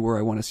 years really where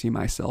I want to see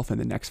myself in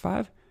the next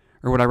 5?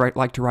 Or would I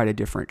like to write a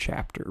different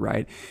chapter,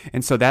 right?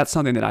 And so that's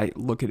something that I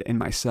look at in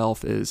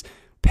myself, is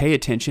pay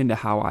attention to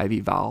how I've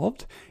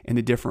evolved and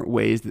the different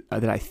ways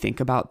that I think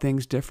about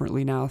things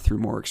differently now through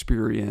more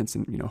experience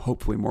and,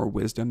 hopefully more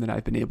wisdom that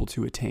I've been able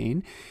to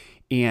attain.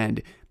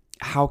 And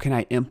how can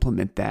I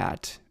implement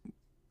that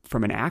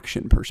from an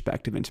action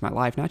perspective into my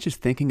life, not just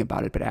thinking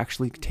about it, but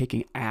actually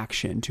taking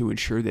action to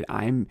ensure that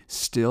I'm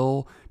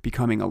still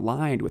becoming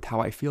aligned with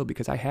how I feel,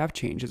 because I have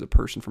changed as a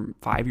person from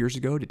 5 years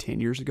ago to 10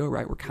 years ago,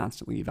 right? We're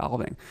constantly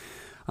evolving.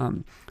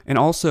 And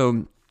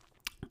also,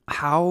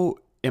 how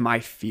am I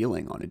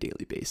feeling on a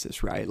daily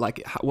basis, right?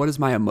 Like, what is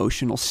my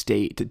emotional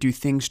state? Do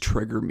things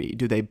trigger me?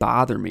 Do they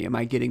bother me? Am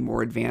I getting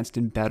more advanced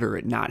and better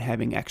at not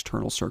having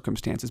external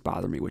circumstances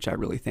bother me, which I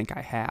really think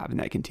I have, and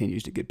that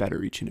continues to get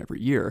better each and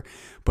every year.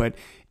 But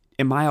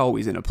am I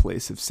always in a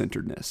place of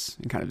centeredness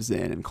and kind of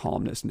zen and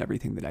calmness in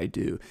everything that I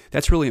do?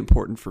 That's really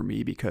important for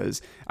me,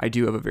 because I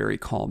do have a very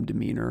calm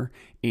demeanor,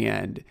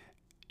 and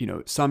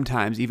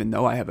sometimes, even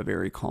though I have a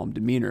very calm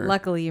demeanor.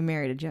 Luckily, you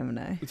married a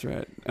Gemini. That's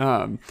right.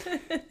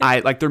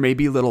 There may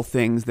be little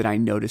things that I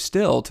notice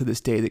still to this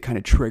day that kind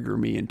of trigger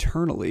me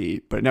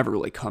internally, but it never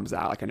really comes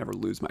out. Like, I never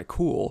lose my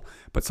cool,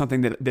 but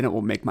something that then it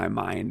will make my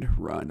mind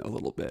run a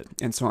little bit.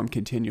 And so I'm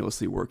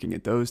continuously working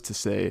at those to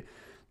say,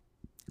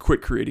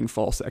 quit creating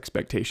false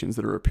expectations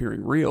that are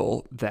appearing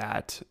real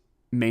that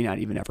may not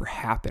even ever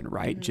happen,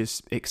 right? Mm-hmm.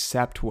 Just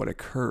accept what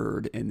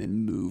occurred and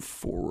then move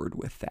forward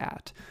with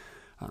that.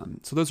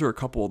 So those are a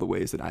couple of the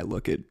ways that I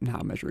look at how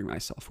I'm measuring my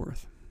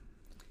self-worth.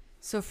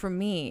 So for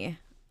me,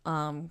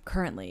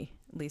 currently,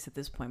 at least at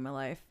this point in my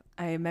life,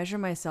 I measure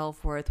my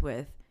self-worth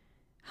with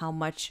how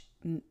much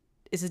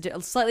is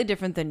slightly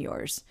different than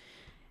yours.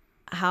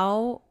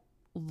 How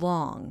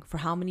long, for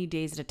how many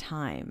days at a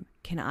time,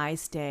 can I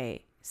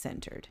stay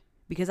centered?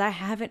 Because I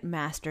haven't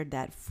mastered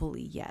that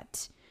fully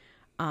yet.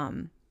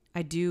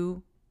 I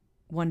do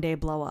one day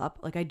blow up.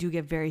 Like, I do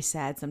get very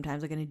sad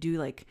sometimes. Like, and I do,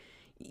 like,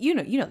 you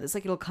know this,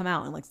 like, it'll come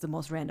out in like the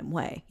most random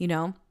way,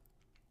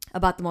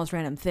 about the most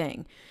random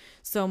thing.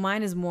 So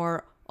mine is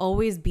more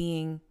always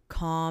being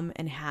calm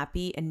and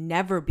happy and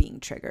never being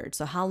triggered.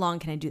 So how long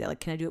can I do that? Like,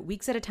 can I do it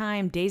weeks at a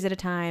time, days at a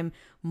time,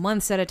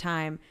 months at a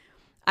time?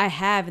 I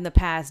have in the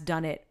past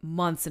done it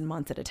months and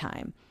months at a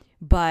time.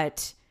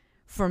 But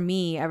for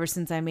me, ever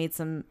since I made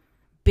some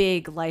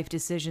big life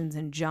decisions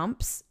and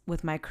jumps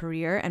with my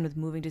career and with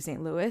moving to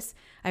St. Louis,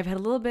 I've had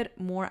a little bit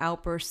more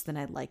outbursts than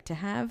I'd like to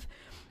have.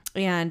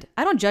 And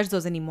I don't judge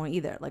those anymore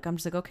either. Like, I'm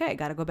just like, okay,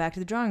 got to go back to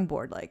the drawing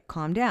board, like,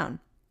 calm down.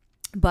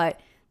 But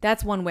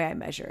that's one way I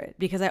measure it,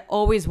 because I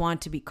always want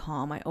to be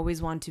calm. I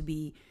always want to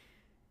be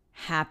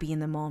happy in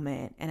the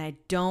moment. And I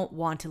don't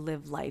want to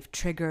live life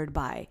triggered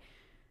by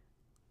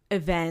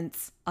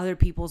events, other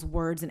people's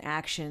words and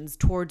actions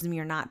towards me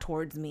or not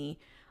towards me.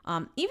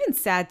 Even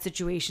sad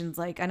situations,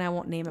 like, and I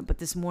won't name it, but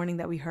this morning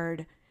that we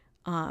heard,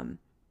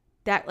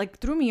 that like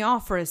threw me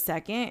off for a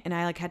second, and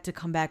I like had to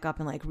come back up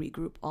and like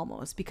regroup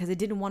almost, because I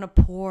didn't want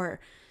to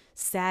pour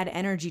sad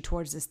energy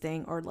towards this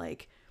thing, or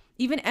like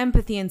even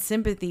empathy and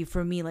sympathy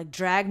for me, like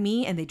drag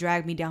me, and they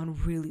drag me down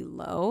really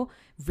low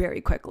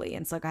very quickly.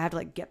 And it's like, I have to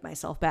like get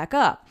myself back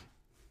up.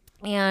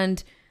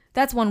 And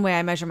that's one way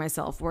I measure my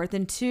self-worth.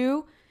 And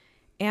two,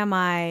 am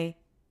I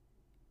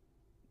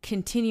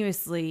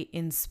continuously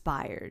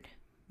inspired?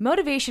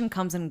 Motivation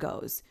comes and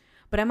goes,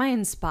 but am I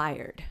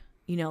inspired?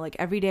 Like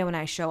every day when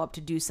I show up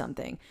to do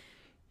something.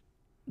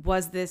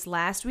 Was this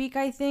last week?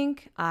 I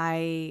think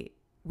last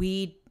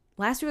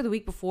week or the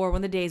week before, one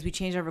of the days we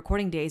changed our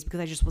recording days because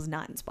I just was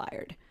not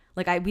inspired.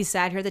 Like, we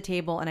sat here at the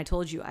table and I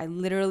told you, I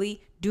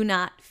literally do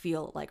not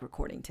feel like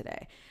recording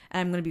today.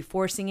 And I'm going to be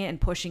forcing it and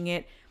pushing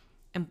it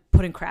and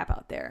putting crap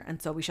out there. And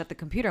so we shut the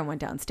computer and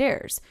went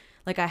downstairs.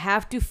 Like, I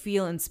have to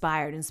feel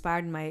inspired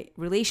in my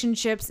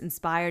relationships,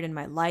 inspired in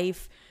my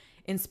life,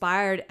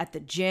 inspired at the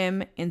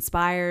gym,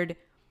 inspired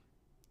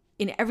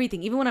in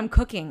everything. Even when I'm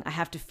cooking, I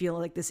have to feel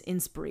like this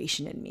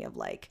inspiration in me of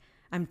like,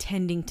 I'm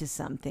tending to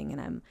something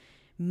and I'm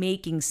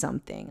making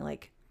something.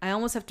 Like, I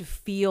almost have to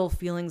feel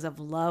feelings of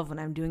love when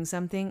I'm doing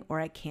something, or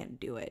I can't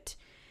do it.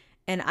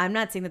 And I'm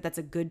not saying that that's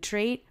a good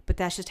trait, but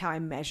that's just how I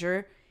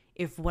measure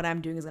if what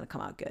I'm doing is going to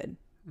come out good.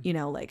 You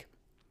know, like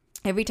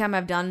every time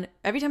I've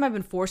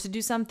been forced to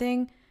do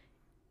something,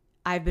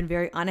 I've been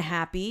very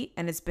unhappy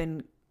and it's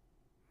been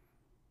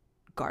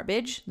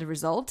garbage, the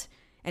result.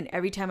 And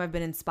every time I've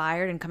been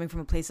inspired and coming from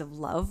a place of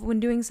love when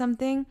doing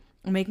something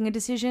or making a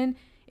decision,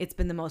 it's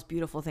been the most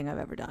beautiful thing I've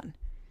ever done.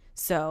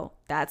 So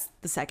that's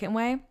the second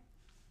way.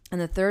 And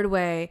the third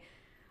way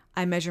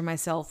I measure my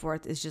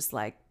self-worth is just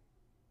like,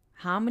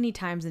 how many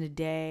times in a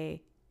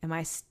day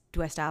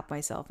do I stop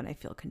myself and I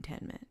feel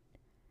contentment?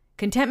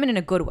 Contentment in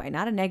a good way,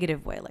 not a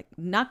negative way, like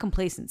not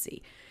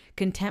complacency.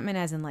 Contentment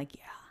as in like,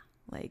 yeah,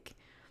 like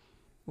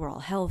we're all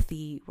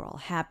healthy, we're all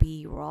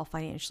happy, we're all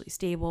financially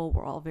stable,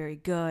 we're all very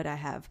good. I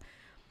have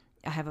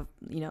a,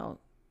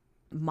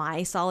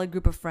 my solid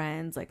group of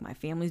friends, like my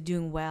family's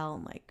doing well,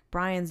 and like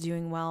Brian's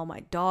doing well,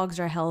 my dogs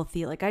are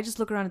healthy. Like I just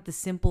look around at the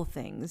simple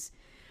things.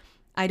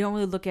 I don't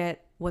really look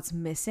at what's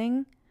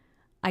missing.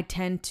 I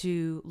tend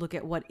to look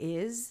at what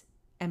is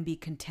and be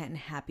content and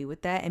happy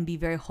with that and be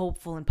very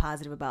hopeful and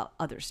positive about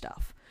other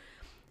stuff.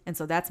 And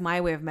so that's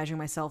my way of measuring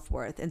my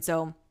self-worth. And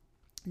so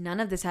none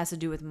of this has to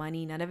do with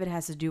money. None of it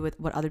has to do with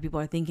what other people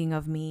are thinking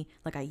of me,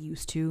 like I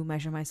used to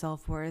measure my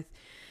self-worth.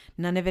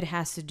 None of it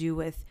has to do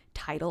with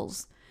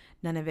titles.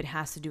 None of it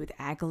has to do with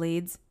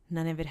accolades.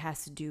 None of it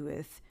has to do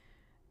with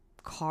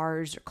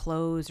cars or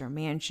clothes or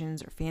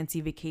mansions or fancy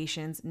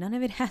vacations. None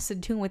of it has to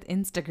do with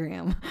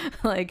Instagram.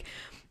 Like,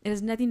 it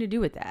has nothing to do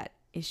with that.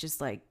 It's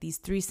just like these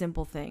three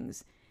simple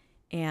things.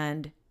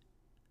 And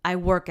I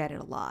work at it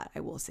a lot. I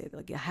will say that,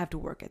 like, I have to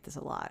work at this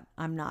a lot.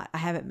 I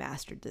haven't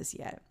mastered this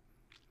yet.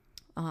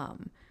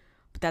 But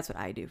that's what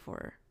I do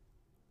for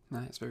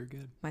Nice, very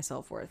good. my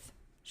self-worth.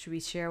 Should we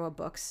share what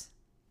books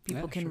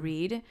people can sure.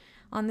 read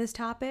on this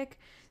topic?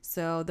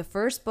 So the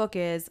first book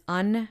is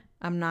I'm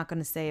not going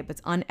to say it, but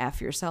it's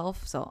Unf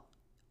Yourself. So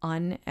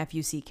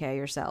F-U-C-K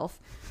yourself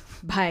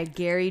by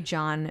Gary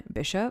John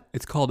Bishop.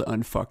 It's called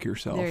Unfuck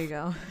Yourself. There you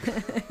go.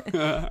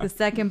 The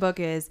second book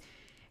is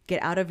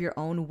Get Out of Your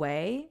Own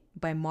Way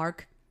by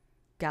Mark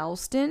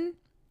Galston.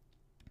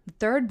 The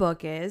third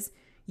book is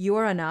You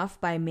Are Enough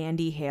by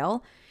Mandy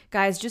Hale.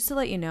 Guys, just to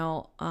let you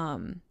know,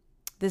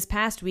 this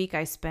past week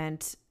I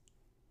spent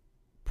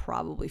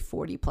probably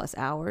 40 plus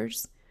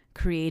hours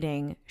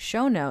creating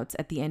show notes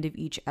at the end of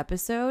each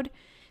episode.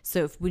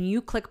 So when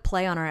you click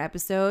play on our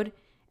episode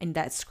and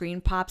that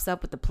screen pops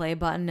up with the play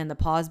button and the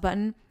pause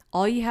button,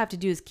 all you have to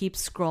do is keep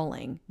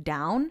scrolling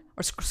down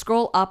or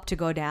scroll up to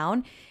go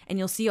down, and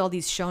you'll see all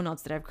these show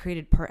notes that I've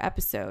created per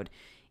episode.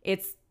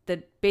 It's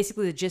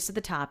basically the gist of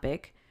the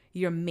topic,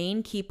 your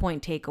main key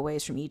point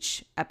takeaways from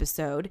each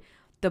episode.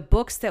 The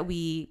books that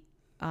we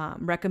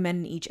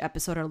recommend in each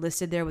episode are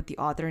listed there with the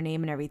author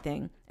name and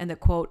everything, and the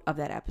quote of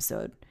that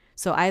episode.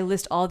 So I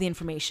list all the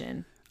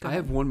information. I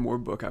have one more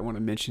book I want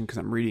to mention because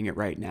I'm reading it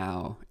right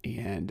now,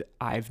 and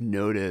I've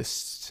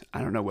noticed,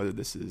 I don't know whether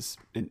this is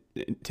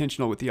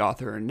intentional with the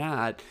author or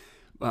not,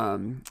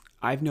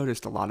 I've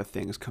noticed a lot of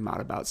things come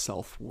out about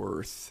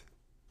self-worth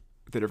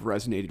that have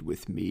resonated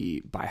with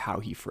me by how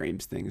he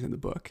frames things in the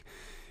book.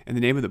 And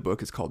the name of the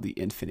book is called The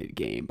Infinite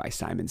Game by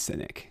Simon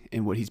Sinek.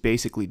 And what he's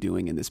basically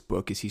doing in this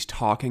book is he's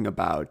talking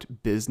about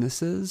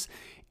businesses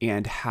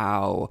and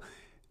how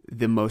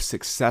the most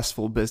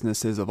successful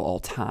businesses of all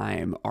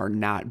time are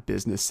not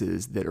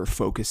businesses that are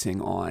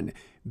focusing on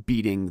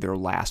beating their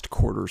last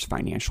quarter's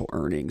financial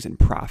earnings and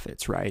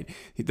profits, right?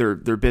 They're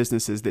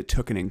businesses that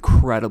took an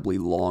incredibly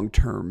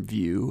long-term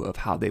view of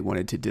how they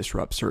wanted to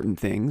disrupt certain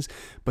things,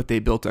 but they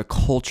built a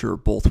culture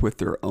both with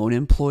their own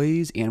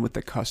employees and with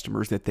the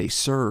customers that they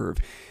serve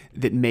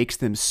that makes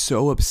them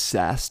so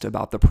obsessed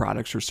about the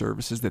products or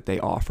services that they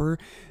offer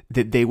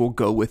that they will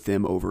go with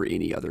them over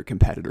any other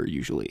competitor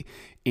usually.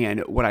 And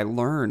what I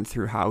learned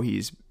through how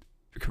he's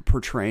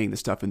portraying the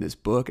stuff in this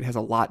book, it has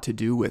a lot to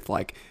do with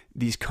like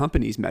these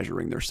companies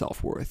measuring their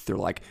self-worth. They're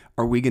like,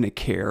 are we going to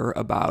care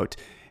about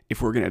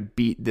if we're going to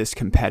beat this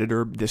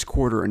competitor this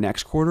quarter or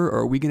next quarter, or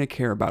are we going to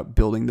care about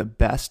building the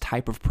best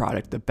type of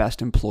product, the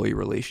best employee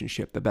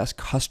relationship, the best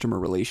customer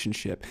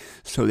relationship,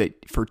 so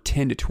that for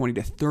 10 to 20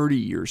 to 30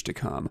 years to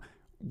come,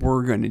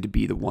 we're going to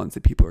be the ones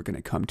that people are going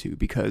to come to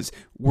because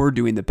we're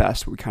doing the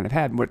best we kind of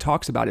have. And what it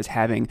talks about is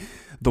having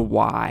the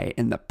why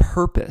and the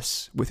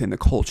purpose within the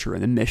culture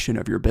and the mission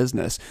of your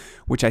business,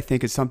 which I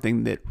think is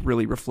something that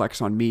really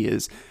reflects on me.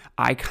 Is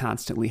I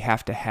constantly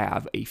have to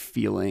have a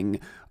feeling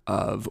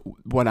of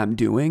what I'm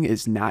doing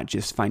is not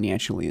just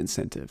financially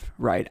incentive,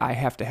 right? I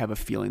have to have a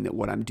feeling that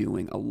what I'm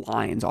doing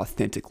aligns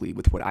authentically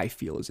with what I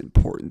feel is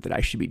important that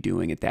I should be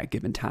doing at that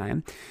given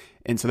time.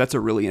 And so that's a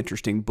really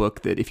interesting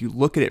book that if you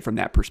look at it from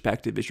that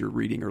perspective as you're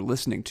reading or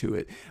listening to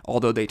it,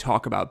 although they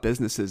talk about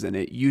businesses in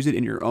it, use it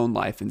in your own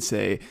life and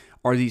say,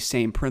 are these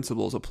same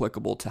principles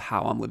applicable to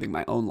how I'm living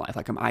my own life?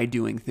 Like, am I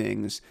doing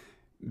things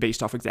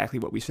based off exactly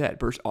what we said,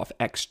 based off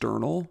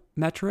external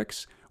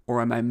metrics,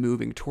 or am I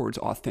moving towards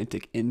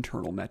authentic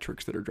internal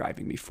metrics that are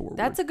driving me forward?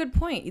 That's a good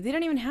point. They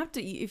don't even have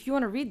to. If you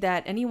want to read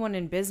that, anyone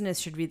in business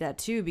should read that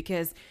too,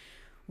 because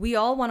we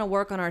all want to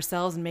work on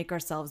ourselves and make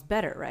ourselves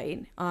better,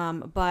 right?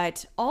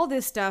 But all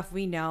this stuff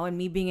we know, and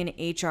me being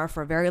in HR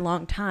for a very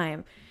long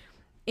time,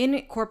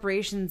 in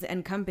corporations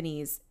and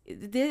companies,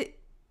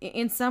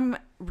 in some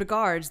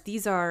regards,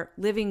 these are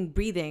living,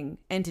 breathing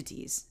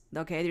entities.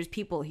 Okay, there's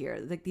people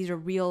here. Like, these are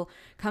real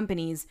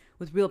companies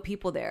with real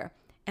people there.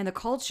 And the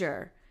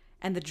culture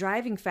and the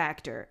driving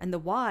factor and the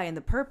why and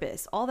the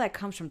purpose, all that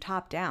comes from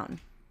top down.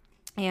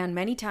 And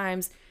many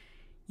times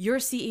your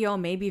CEO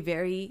may be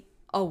very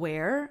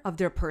aware of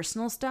their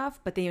personal stuff,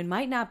 but they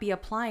might not be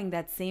applying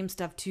that same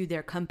stuff to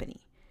their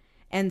company.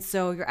 And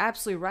so you're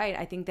absolutely right.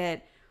 I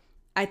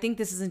think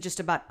this isn't just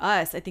about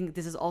us. I think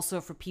this is also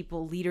for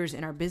people, leaders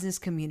in our business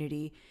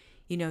community.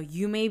 You know,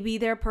 you may be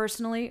there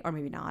personally, or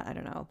maybe not, I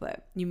don't know,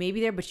 but you may be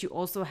there, but you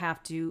also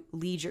have to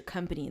lead your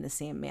company in the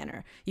same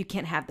manner. You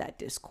can't have that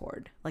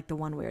discord, like the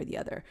one way or the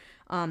other.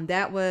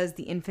 That was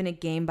The Infinite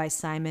Game by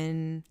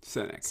Simon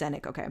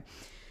Sinek. Okay.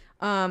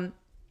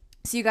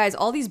 So you guys,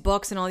 all these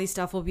books and all these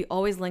stuff will be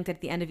always linked at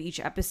the end of each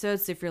episode.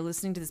 So if you're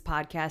listening to this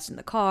podcast in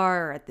the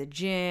car or at the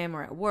gym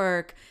or at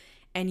work,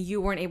 and you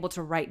weren't able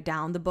to write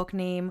down the book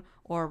name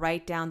or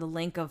write down the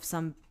link of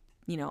some,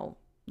 you know,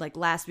 like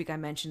last week I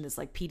mentioned this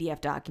like PDF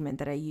document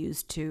that I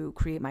used to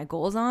create my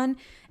goals on,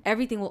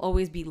 everything will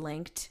always be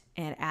linked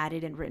and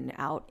added and written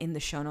out in the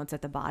show notes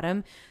at the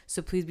bottom.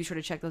 So please be sure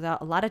to check those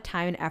out. A lot of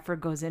time and effort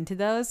goes into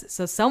those.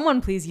 So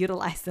someone please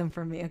utilize them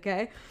for me,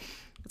 okay?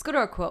 Let's go to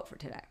our quote for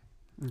today.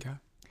 Okay.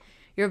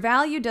 Your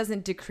value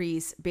doesn't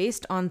decrease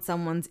based on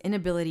someone's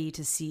inability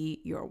to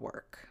see your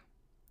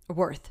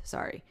worth.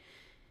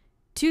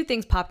 Two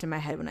things popped in my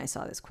head when I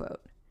saw this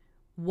quote.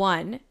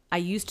 One, I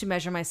used to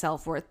measure my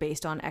self-worth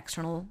based on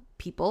external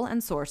people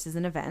and sources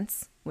and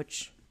events,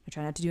 which I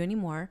try not to do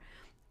anymore.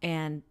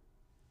 And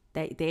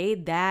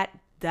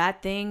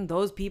that thing,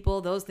 those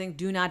people, those things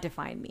do not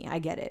define me. I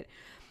get it.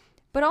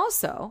 But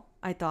also,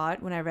 I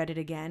thought when I read it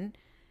again,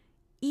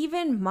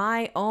 even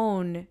my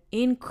own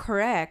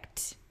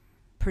incorrect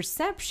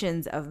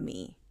perceptions of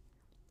me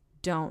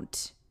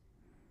doesn't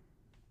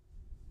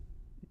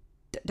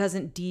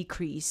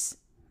decrease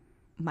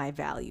my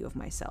value of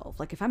myself.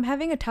 Like if I'm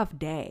having a tough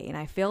day and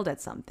I failed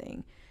at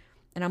something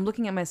and I'm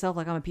looking at myself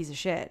like I'm a piece of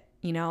shit,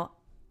 you know,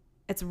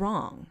 it's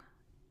wrong.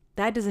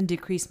 That doesn't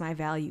decrease my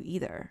value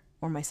either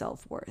or my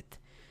self-worth.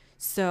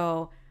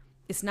 So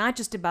it's not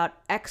just about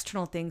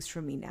external things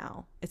for me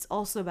now. It's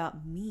also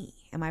about me.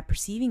 Am I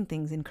perceiving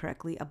things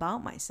incorrectly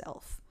about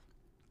myself?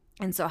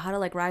 And so how to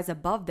like rise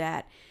above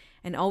that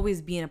and always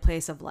be in a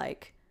place of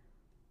like,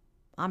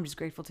 I'm just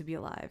grateful to be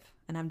alive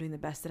and I'm doing the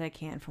best that I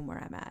can from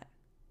where I'm at.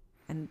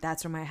 And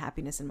that's where my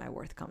happiness and my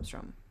worth comes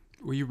from.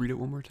 Will you read it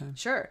one more time?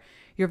 Sure.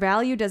 Your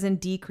value doesn't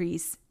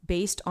decrease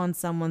based on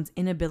someone's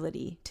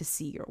inability to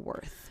see your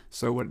worth.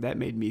 So what that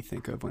made me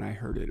think of when I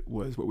heard it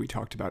was what we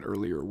talked about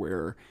earlier,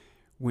 where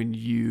when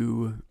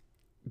you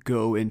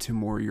go into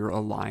more your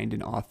aligned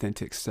and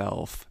authentic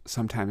self,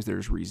 sometimes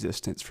there's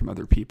resistance from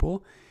other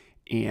people,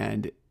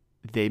 and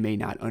they may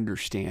not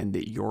understand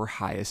that your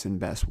highest and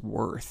best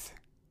worth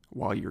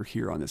while you're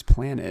here on this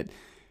planet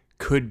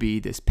could be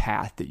this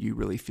path that you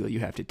really feel you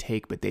have to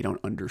take, but they don't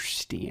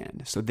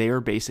understand. So they are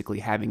basically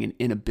having an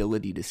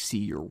inability to see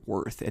your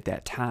worth at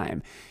that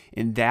time.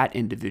 And that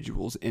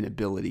individual's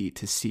inability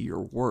to see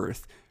your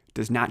worth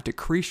does not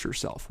decrease your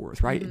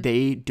self-worth, right? Mm-hmm.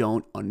 They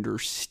don't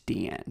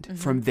understand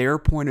from their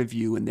point of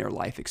view and their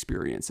life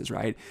experiences,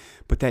 right?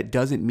 But that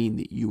doesn't mean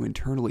that you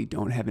internally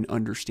don't have an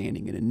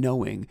understanding and a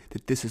knowing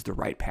that this is the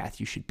right path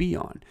you should be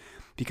on,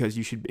 because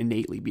you should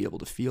innately be able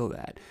to feel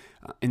that.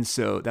 And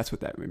so that's what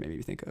that made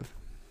me think of.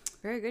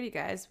 Very good, you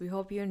guys. We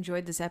hope you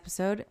enjoyed this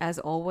episode. As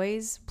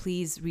always,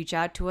 please reach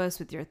out to us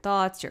with your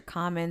thoughts, your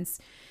comments.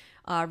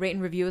 Rate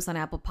and review us on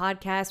Apple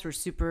Podcasts. We're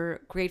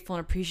super grateful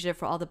and appreciative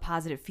for all the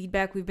positive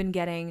feedback we've been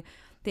getting.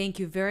 Thank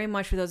you very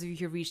much for those of you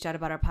who reached out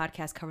about our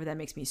podcast cover. That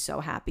makes me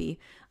so happy.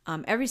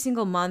 Every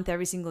single month,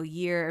 every single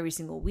year, every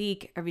single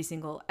week, every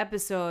single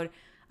episode,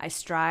 I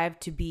strive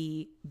to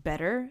be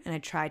better and I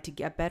try to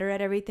get better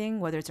at everything,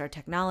 whether it's our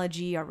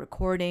technology, our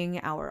recording,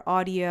 our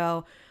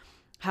audio,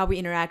 how we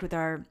interact with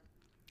our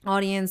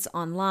audience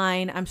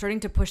online. I'm starting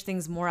to push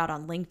things more out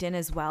on LinkedIn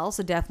as well.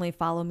 So definitely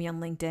follow me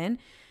on LinkedIn.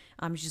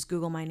 Just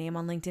Google my name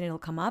on LinkedIn. It'll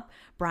come up.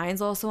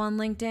 Brian's also on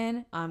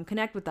LinkedIn.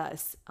 Connect with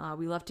us.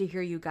 We love to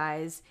hear you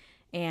guys.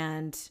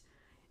 And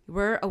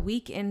we're a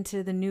week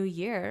into the new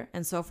year.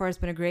 And so far it's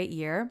been a great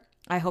year.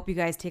 I hope you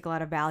guys take a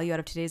lot of value out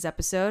of today's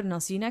episode, and I'll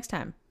see you next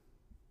time.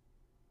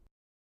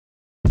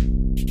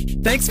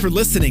 Thanks for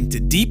listening to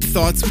Deep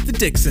Thoughts with the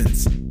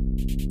Dixons.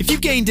 If you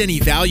gained any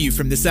value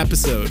from this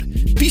episode,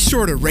 be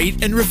sure to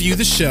rate and review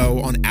the show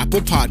on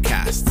Apple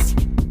Podcasts.